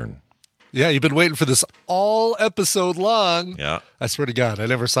Ibit's turn. Yeah, you've been waiting for this all episode long. Yeah. I swear to God, I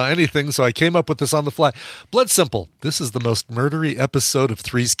never saw anything, so I came up with this on the fly. Blood Simple. This is the most murdery episode of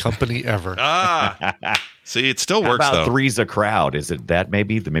Three's Company ever. See, it still How works, about though. Three's a Crowd? Is it that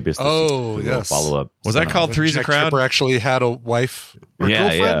maybe? Maybe it's the yes. follow-up. Was that called Three's a Jack Crowd? Tripper actually had a wife or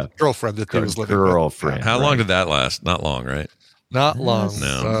girlfriend that he was living with. Girlfriend. How long did that last? Not long, right? Not long.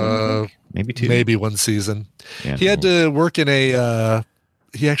 No. Maybe 2. Maybe one season. Yeah. He had to work in a...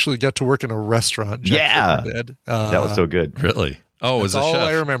 he actually got to work in a restaurant. Jack Tripper did. That was so good. Really? Oh, it was a all chef.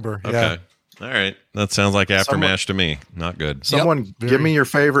 I remember. Okay. Yeah. All right. That sounds like Aftermath to me. Not good. Someone give me your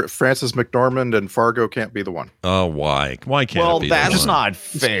favorite Francis McDormand, and Fargo can't be the one. Oh, why? Why can't Well, it be that's the one? not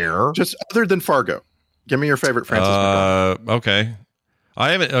fair. Just other than Fargo. Give me your favorite Francis McDormand. Okay. I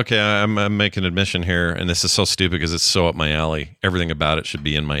haven't. Okay, I'm making an admission here, and this is so stupid because it's so up my alley. Everything about it should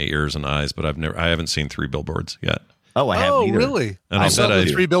be in my ears and eyes, but I haven't seen 3 Billboards yet. Oh, I haven't either. Really? And I I saw bet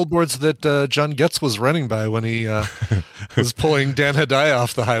the I- 3 billboards that John Getz was running by when he was pulling Dan Hedaya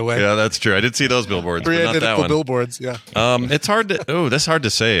off the highway. Yeah, that's true. I did see those billboards, 3 but not that identical one. billboards, yeah. It's hard to. Oh, that's hard to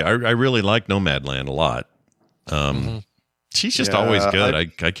say. I really like Nomadland a lot. She's just always good.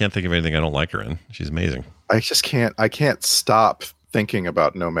 I can't think of anything I don't like her in. She's amazing. I just can't. I can't stop thinking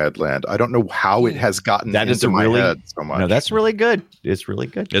about Nomadland. I don't know how it has gotten That is into my really head so much. No, that's really good. It's really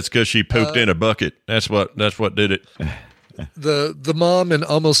good. It's because she pooped in a bucket. That's what did it. The mom and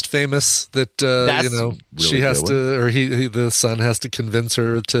Almost Famous that That's really she really has good to, or he the son has to convince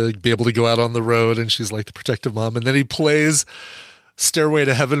her to be able to go out on the road, and she's like the protective mom, and then he plays Stairway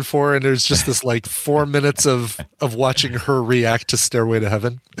to Heaven for her, and there's just this like 4 minutes of watching her react to Stairway to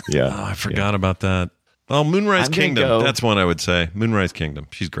Heaven. Yeah. Oh, I forgot about that. Oh, Moonrise I'm gonna Kingdom. go- That's one I would say. Moonrise Kingdom.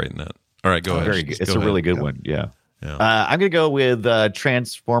 She's great in that. All right, go ahead. Very good. It's Go a really ahead. good one. Yeah. Yeah. I'm going to go with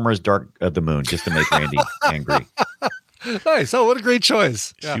Transformers Dark of the Moon just to make Randy angry. Nice. Oh, what a great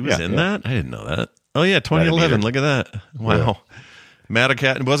choice. Yeah. She was in that? I didn't know that. Oh, yeah, I didn't 2011. either. Look at that. Wow.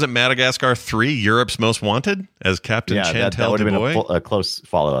 Wasn't Madagascar 3 Europe's Most Wanted as Captain Yeah, that Chantel would have been Dubois? a close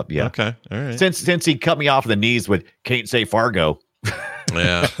follow up. Yeah. Okay. All right. Since he cut me off the knees with "Can't say Fargo."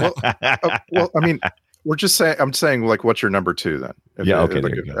 Yeah. Well, I mean, we're just saying. I'm saying, like, what's your number 2 then? Yeah, okay,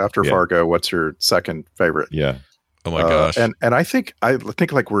 there you go. After Yeah. Fargo, what's your second favorite? Yeah. Oh my gosh. And I think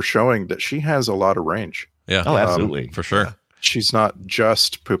like we're showing that she has a lot of range. Yeah. Oh, absolutely. For sure. She's not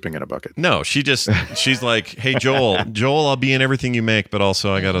just pooping in a bucket. No, she's like, hey, Joel, I'll be in everything you make, but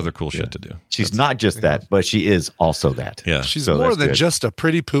also I got other cool shit to do. She's not just that, but she is also that. Yeah. She's So more that's than good. just a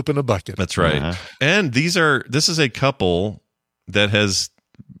pretty poop in a bucket. That's right. Uh-huh. And this is a couple that has,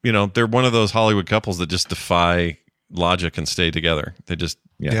 they're one of those Hollywood couples that just defy logic and stay together. They just,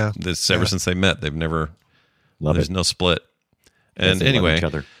 Yeah. ever since they met, they've never, Love there's it. no split. Yes, And they love anyway, each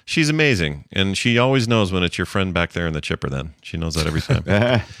other. she's amazing. And she always knows when it's your friend back there in the chipper then. She knows that every time.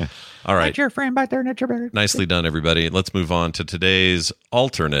 All right. Not your friend back there, not your brother. Nicely done, everybody. Let's move on to today's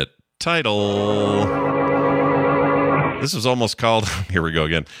alternate title. This was almost called, here we go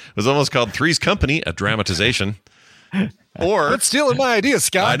again. It was almost called Three's Company, a dramatization. Or, Quit stealing my idea,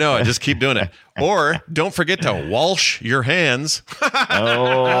 Scott. I know, I just keep doing it. Or, don't forget to wash your hands.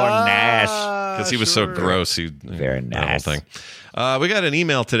 Oh, Nash. Because he was so gross. Very that whole nice. thing. We got an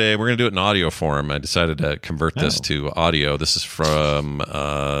email today. We're going to do it in audio form. I decided to convert this to audio. This is from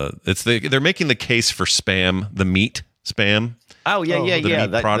they're making the case for spam, the meat spam. Oh, yeah. the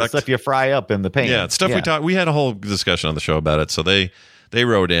meat That product. stuff you fry up in the pan. Yeah, it's stuff we talked. We had a whole discussion on the show about it. So they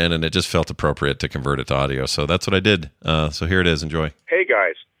wrote in, and it just felt appropriate to convert it to audio. So that's what I did. So here it is. Enjoy. Hey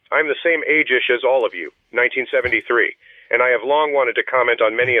guys, I'm the same age-ish as all of you, 1973, and I have long wanted to comment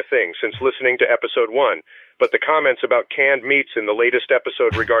on many a thing since listening to episode 1, but the comments about canned meats in the latest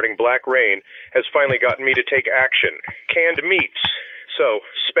episode regarding Black Rain has finally gotten me to take action. Canned meats. So,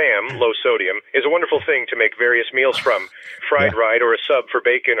 Spam, low sodium, is a wonderful thing to make various meals from. Fried ride or a sub for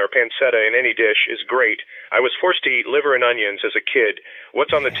bacon or pancetta in any dish is great. I was forced to eat liver and onions as a kid.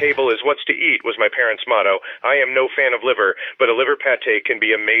 What's on the table is what's to eat was my parents' motto. I am no fan of liver, but a liver pate can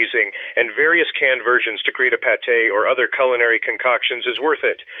be amazing, and various canned versions to create a pate or other culinary concoctions is worth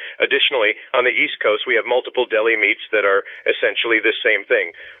it. Additionally, on the East Coast, we have multiple deli meats that are essentially the same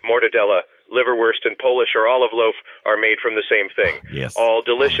thing. Mortadella, liverwurst, and Polish or olive loaf are made from the same thing. Yes. All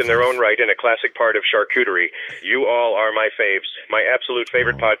delish in their own right and a classic part of charcuterie. You all are my faves, my absolute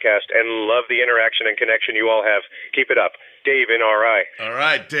favorite podcast, and love the interaction and connection you all have. Keep it up. Dave in RI. All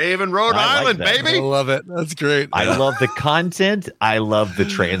right, Dave in Rhode Island, that. baby. I love it. That's great. I love the content. I love the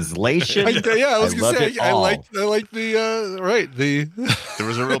translation. I was love gonna say it I all. like the the. There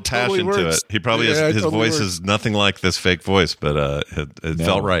was a real Totally passion to it. works. He probably Yeah, his totally voice works. is nothing like this fake voice, but it No,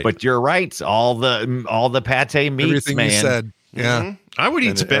 felt right. But you're right. All the pate meats, Everything man. you said. Yeah. I would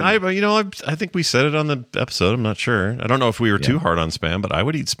eat spam. I think we said it on the episode. I'm not sure. I don't know if we were too hard on spam, but I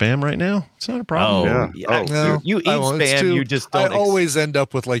would eat spam right now. It's not a problem. You eat I won't. It's spam. too- You just I don't. always end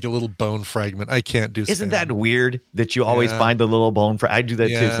up with like a little bone fragment. I can't do. Isn't spam. that weird that you always Yeah. find the little bone? I do that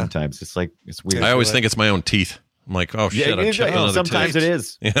too Yeah. sometimes. It's like it's weird. I always think it's my own teeth. I'm like, oh shit! I'm chipping another sometimes tooth. it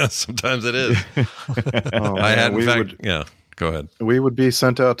is. Yeah, sometimes it is. Oh, I had, man, in fact, yeah. Go ahead. We would be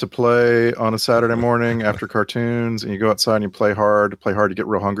sent out to play on a Saturday morning after cartoons, and you go outside and you play hard, you get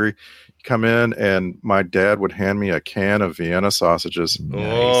real hungry. come in, and my dad would hand me a can of Vienna sausages.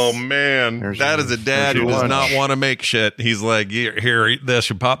 Oh man, that is a dad who does lunch. not want to make shit. He's like, here, eat this.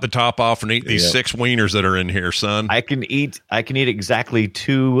 You pop the top off and eat these 6 wieners that are in here, son. I can eat exactly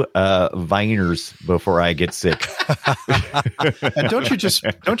 2 Viners before I get sick. And don't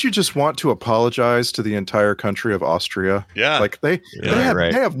you just want to apologize to the entire country of Austria? Yeah, like they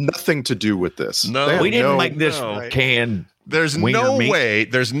have nothing to do with this. No, we didn't make this can. There's no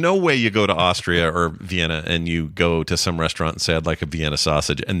way you go to Austria or Vienna and you go to some restaurant and say, I'd like a Vienna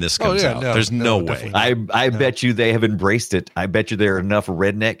sausage, and this comes out. There's no way. I bet you they have embraced it. I bet you there are enough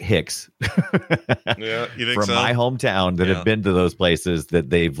redneck hicks you think from so? my hometown that have been to those places that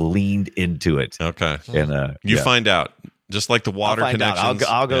they've leaned into it. Okay. And you find out. Just like the water connections.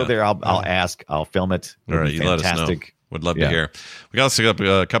 I'll go there. I'll ask. I'll film it. All right, you let us know. Would love to hear. We got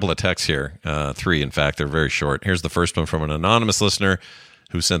a couple of texts here. 3, in fact. They're very short. Here's the first one from an anonymous listener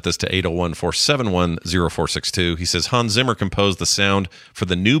who sent this to 801-471-0462. He says, Hans Zimmer composed the sound for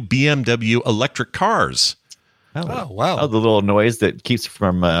the new BMW electric cars. Oh, wow. Oh, the little noise that keeps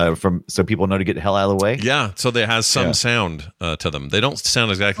from so people know to get the hell out of the way. Yeah, so they has some sound to them. They don't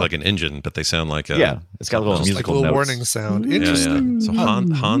sound exactly like an engine, but they sound like it's got a little musical like a little notes. warning sound. Interesting. So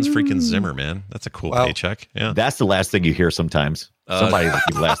Hans freaking Zimmer, man. That's a cool paycheck. Yeah. That's the last thing you hear sometimes. Somebody's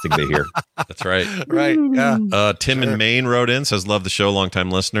the last thing they hear. That's right. Right. Yeah. Tim in Maine wrote in, says, love the show,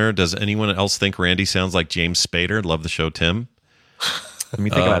 long-time listener. Does anyone else think Randy sounds like James Spader? Love the show, Tim. Let me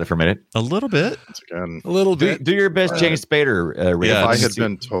think about it for a minute. A little bit. Again, a little bit. Do your best, James Spader. If I had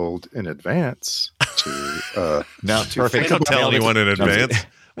been told in advance to no, perfect. Don't tell anyone in advance.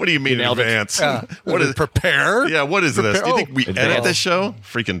 What do you mean in advance? What is prepare? Yeah, what is this? Do you think we advance. edit this show?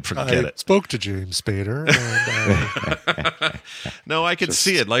 Freaking forget it. Spoke to James Spader. And, no, I could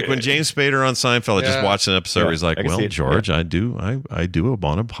see it. Like when James Spader on Seinfeld, I just watched an episode where he's like, well, George, I do want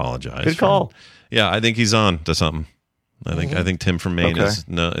to apologize. Good call. Yeah, I think he's on to something. I think Tim from Maine is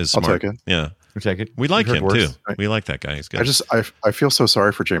smart. I'll take it. Yeah. We'll take it. We like him worse. too. We like that guy. He's good. I feel so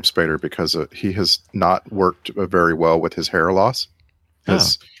sorry for James Spader because he has not worked very well with his hair loss.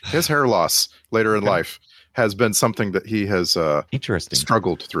 His hair loss later in life has been something that he has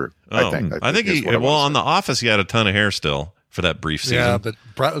struggled through. I think he on The Office he had a ton of hair still for that brief season. Yeah, but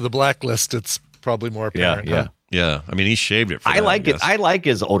the Blacklist, it's probably more apparent. Yeah. I mean, he shaved it. I like it. I like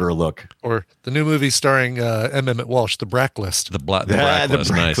his older look. Or the new movie starring M. Emmett Walsh, The Bracklist. The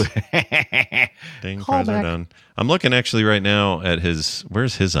Bracklist, nice. Ding, cars are done. I'm looking actually right now at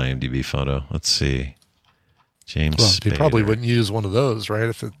where's his IMDb photo? Let's see. James Spader. He probably wouldn't use one of those, right?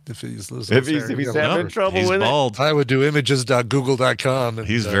 If he's losing his hair. He's having trouble he's with bald. I would do images.google.com. And,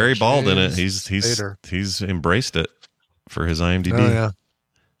 he's very bald in it. Spader. He's embraced it for his IMDb. Oh,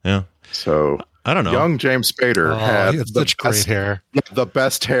 yeah. So I don't know. Young James Spader had such great hair. The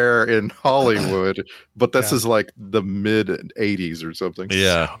best hair in Hollywood, but this is like the mid 80s or something.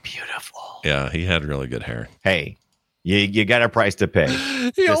 Yeah. So beautiful. Yeah, he had really good hair. Hey, you got a price to pay.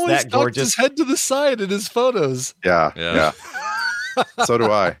 He always tucked his head to the side in his photos. Yeah. So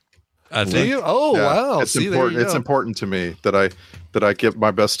do I. I think. Wow. It's important. It's important to me that I give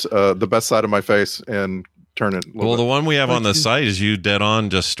my best, the best side of my face and turn it. Well, the one we have on the site is you dead on,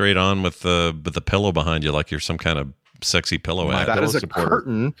 just straight on with the pillow behind you, like you're some kind of sexy pillow ad. That is a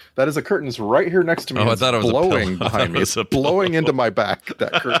curtain. That is a curtain. It's right here next to me. I thought it was blowing behind me. It's blowing into my back.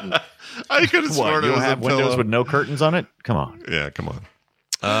 That curtain. I could have sworn you it was don't have windows with no curtains on it? Come on. Yeah, come on.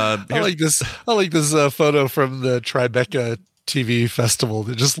 I like this photo from the Tribeca TV festival.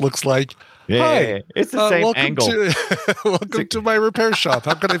 It just looks like, hi, it's the same angle. Welcome to my repair shop.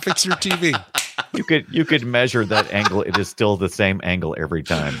 How can I fix your TV? You could measure that angle. It is still the same angle every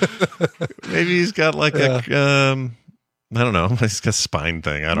time. Maybe he's got like a I don't know. He's got a spine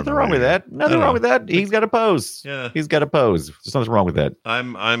thing. I don't know. Nothing wrong with that. Nothing wrong with that. He's got a pose. Yeah, he's got a pose. There's nothing wrong with that.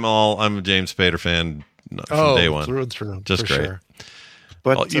 I'm a James Spader fan from day one. Through and through. Just great. Sure.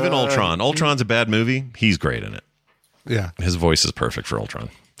 But even Ultron. Ultron's a bad movie. He's great in it. Yeah, his voice is perfect for Ultron.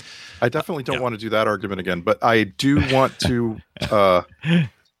 I definitely don't want to do that argument again, but I do want to.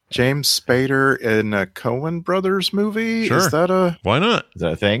 James Spader in a Coen Brothers movie? Sure. Is that why not? Is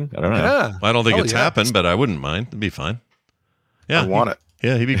that a thing? I don't know. Yeah. I don't think it's happened, but I wouldn't mind. It'd be fine. Yeah, I want it.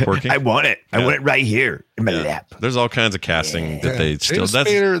 Yeah, he'd be quirky. I want it. I want it right here in my lap. There's all kinds of casting that they still. James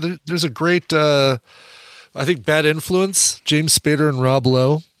Spader, there's a great, I think, Bad Influence. James Spader and Rob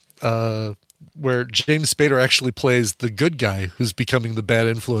Lowe. where James Spader actually plays the good guy who's becoming the bad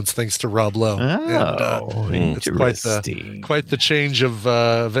influence thanks to Rob Lowe. It's quite the change of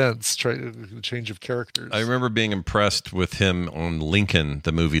events, change of characters. I remember being impressed with him on Lincoln,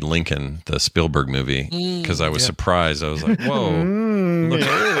 the movie Lincoln, the Spielberg movie, because I was surprised. I was like, whoa.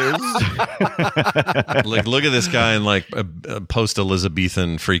 Look at this guy in like a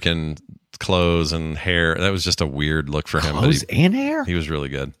post-Elizabethan freaking clothes and hair. That was just a weird look for him. Clothes and hair? He was really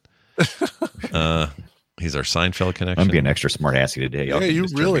good. He's our Seinfeld connection. I'm being extra smart assy today. Yeah, you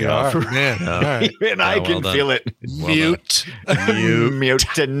really are, man. All right. Even I can feel it. Mutin.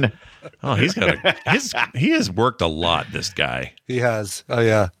 Oh, he has worked a lot, this guy. He has. Oh,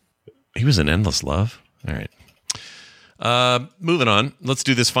 yeah. He was in Endless Love. All right. Moving on. Let's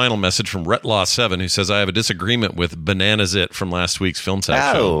do this final message from Retlaw7, who says, I have a disagreement with Bananas It from last week's Film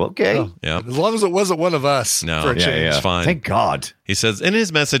Sack show. Oh, okay. Oh, yeah. As long as it wasn't one of us. No, for a change. It's fine. Thank God. He says, in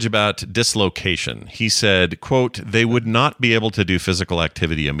his message about dislocation, he said, quote, they would not be able to do physical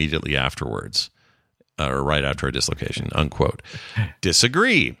activity immediately afterwards, or right after a dislocation, unquote.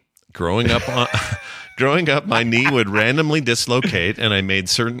 Disagree. Growing up, my knee would randomly dislocate, and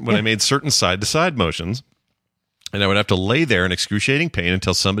when I made certain side-to-side motions, and I would have to lay there in excruciating pain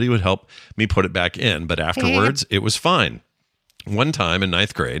until somebody would help me put it back in. But afterwards, it was fine. One time in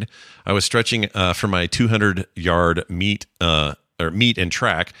 9th grade, I was stretching for my 200-yard meet and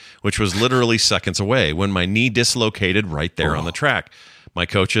track, which was literally seconds away, when my knee dislocated right there on the track. My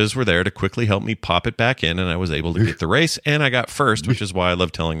coaches were there to quickly help me pop it back in, and I was able to get the race, and I got first, which is why I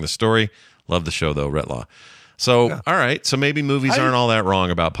love telling the story. Love the show, though, Retlaw. So, all right, so maybe movies aren't all that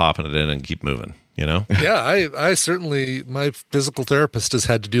wrong about popping it in and keep moving. You know? Yeah, I certainly, my physical therapist has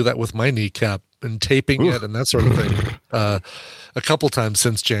had to do that with my kneecap and taping it and that sort of thing a couple times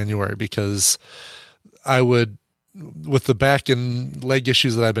since January, because I would, with the back and leg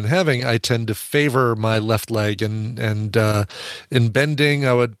issues that I've been having, I tend to favor my left leg, and in bending,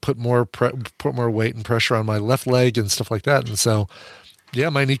 I would put more weight and pressure on my left leg and stuff like that. And so, yeah,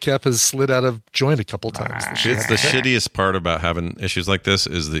 my kneecap has slid out of joint a couple times. It's the shittiest part about having issues like this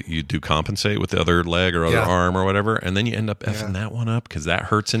is that you do compensate with the other leg or other arm or whatever, and then you end up effing that one up because that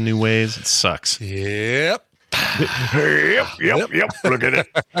hurts in new ways. It sucks. Yep. Yep. Look at it.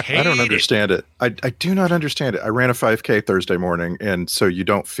 I don't understand it. I do not understand it. I ran a 5K Thursday morning, and so you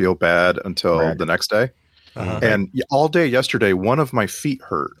don't feel bad until the next day. And all day yesterday, one of my feet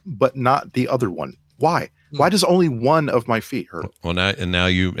hurt, but not the other one. Why? Why does only one of my feet hurt? Well, now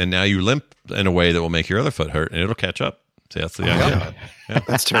you limp in a way that will make your other foot hurt, and it'll catch up. See, that's the idea. Yeah.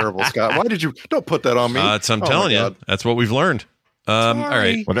 That's terrible, Scott. Why did you? Don't put that on me. I'm telling you, that's what we've learned. All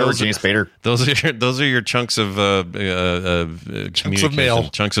right, whatever, James Spader. Those are your chunks of communication.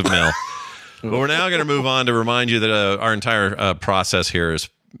 Chunks of mail. But we're now going to move on to remind you that our entire process here is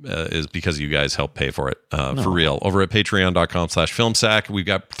because you guys help pay for it for real. Over at patreon.com/filmsack. We've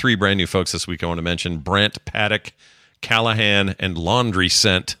got 3 brand new folks this week I want to mention: Brant, Paddock, Callahan, and Laundry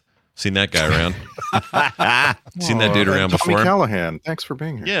Scent. Seen that guy around? Seen that dude around before? Tommy Callahan, thanks for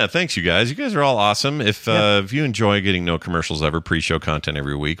being here. Yeah, thanks, you guys. You guys are all awesome. If you enjoy getting no commercials ever, pre-show content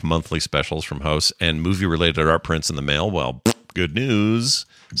every week, monthly specials from hosts, and movie-related art prints in the mail, well, good news.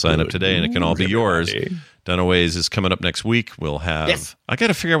 Sign up today, and it can all be yours. Dunaways is coming up next week. We'll have... Yes. I got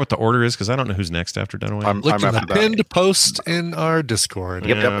to figure out what the order is, because I don't know who's next after Dunaway. I'm looking at the pinned post in our Discord.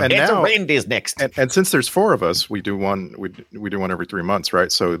 Yep. And it's now, Randy's next. And since there's 4 of us, we do one. We do one every 3 months,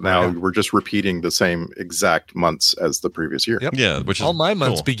 right? So now we're just repeating the same exact months as the previous year. Yep. Yeah, which is all my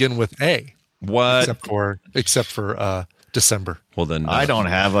months begin with A. What? Except for December. Well, then I don't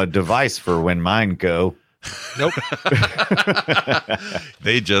have a device for when mine go. Nope.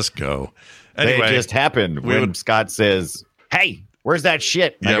 They just go. Anyway, they just happen when Scott says, "Hey, where's that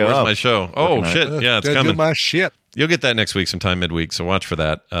shit?" Yeah, where's my show? Oh, shit. Yeah, it's coming. My shit. You'll get that next week, sometime midweek, so watch for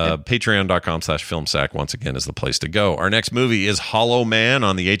that. Patreon.com/filmsack once again is the place to go. Our next movie is Hollow Man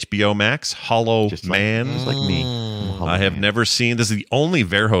on the HBO Max. Hollow Man. Just like me. I have never seen. This is the only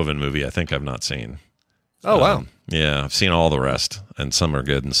Verhoeven movie I think I've not seen. Oh, wow. Yeah, I've seen all the rest, and some are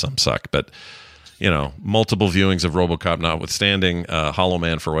good and some suck, but... You know, multiple viewings of RoboCop notwithstanding, Hollow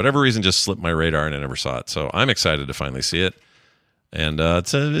Man, for whatever reason, just slipped my radar and I never saw it. So I'm excited to finally see it. And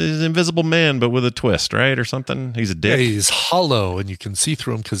it's an invisible man, but with a twist, right? Or something. He's a dick. Yeah, he's hollow, and you can see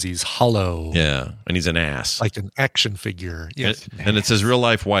through him because he's hollow. Yeah, and he's an ass. Like an action figure. Yes. And it's his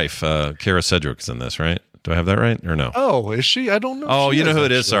real-life wife, Kara Sedgwick, is in this, right? Do I have that right or no? Oh, is she? I don't know. Oh, you know who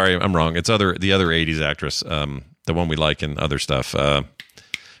it is? Sorry, I'm wrong. It's the other 80s actress, the one we like in other stuff.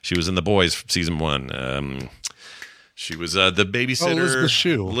 She was in The Boys season 1. She was the babysitter. Elizabeth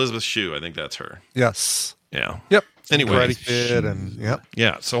Shue. Elizabeth Shue. I think that's her. Yes. Yeah. Yep. Anyway. Karate Kid and yep.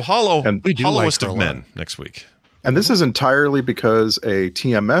 Yeah. So Hollow, And we do like Hollowest her a of lot. Men next week. And this is entirely because a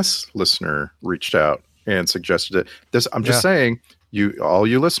TMS listener reached out and suggested it. I'm just saying, all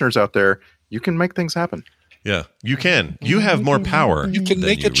you listeners out there, you can make things happen. Yeah, you can. You have more power. You can than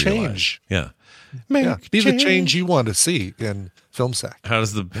make you a change. Realize. Yeah. Be the change you want to see in Film Sack.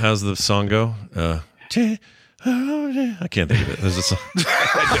 How's the song go? I can't think of it. There's a song.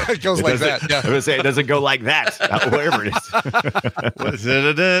 It goes like that. Yeah. I was say it doesn't go like that. Whatever it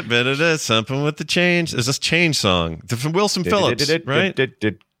is. Something with the change. There's this change song from Wilson Phillips, right?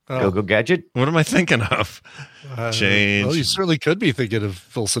 Go Gadget. What am I thinking of? Change. Well, you certainly could be thinking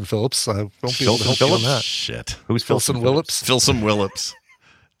of Wilson Phillips. I won't be able to help you on that. Shit. Who's Wilson Phillips? Wilson Willips.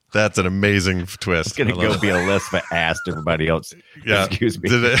 That's an amazing twist. It's going to go be a less of an ass to everybody else. Yeah. Excuse me.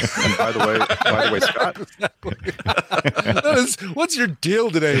 And by the way, Scott, What's your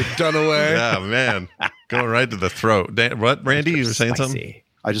deal today, Dunaway? Yeah, man. Going right to the throat. What, Randy? You were saying something?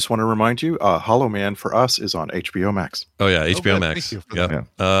 I just want to remind you, Hollow Man for us is on HBO Max. Oh, yeah. HBO good. Max. Thank you for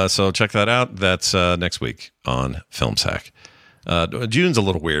Yep. So check that out. That's next week on Film Sack. June's a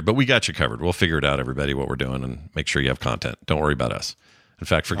little weird, but we got you covered. We'll figure it out, everybody, what we're doing, and make sure you have content. Don't worry about us. In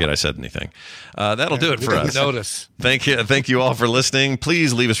fact, forget I said anything. That'll do it for us. Notice. Thank you all for listening.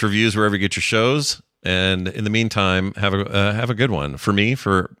 Please leave us reviews wherever you get your shows. And in the meantime, have a good one for me,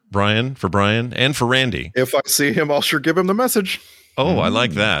 for Brian, and for Randy. If I see him, I'll sure give him the message. Oh, I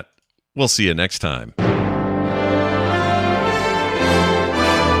like that. We'll see you next time.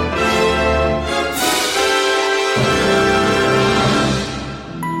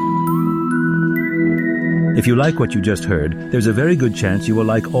 If you like what you just heard, there's a very good chance you will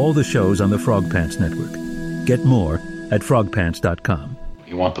like all the shows on the Frog Pants Network. Get more at frogpants.com.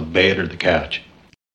 You want the bed or the couch?